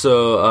 Yeah,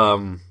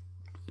 so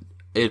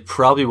it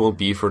probably won't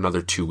be for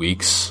another 2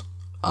 weeks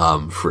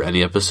for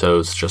any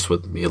episodes, just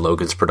with me and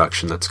Logan's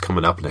production that's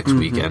coming up next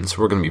weekend.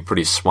 So we're going to be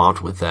pretty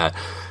swamped with that.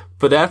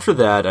 But after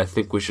that, I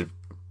think we should,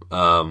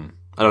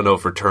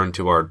 return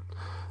to our,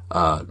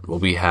 what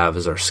we have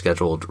as our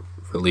scheduled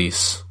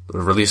release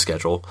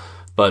schedule.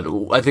 But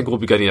I think we'll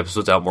be getting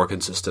episodes out more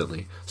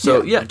consistently.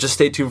 So, just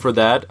stay tuned for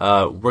that.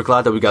 We're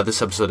glad that we got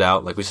this episode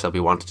out. Like we said, we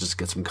wanted to just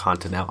get some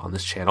content out on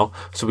this channel.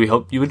 So we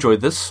hope you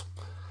enjoyed this.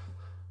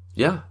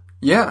 Yeah.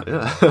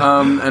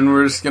 And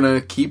we're just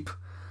going to keep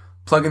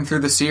plugging through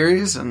the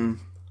series and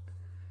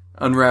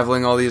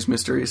unraveling all these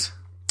mysteries.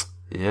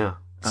 Yeah.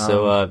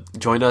 So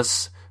join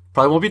us.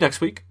 Probably won't be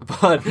next week,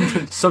 but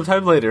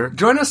sometime later.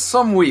 Join us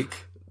some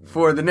week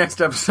for the next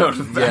episode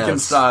of Back in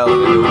Style. It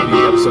will be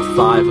episode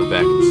 5 of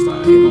Back in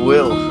Style. It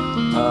will.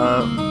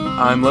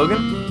 I'm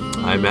Logan.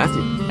 I'm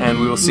Matthew. And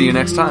we will see you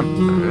next time.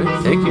 All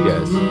right. Thank you,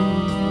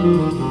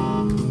 guys.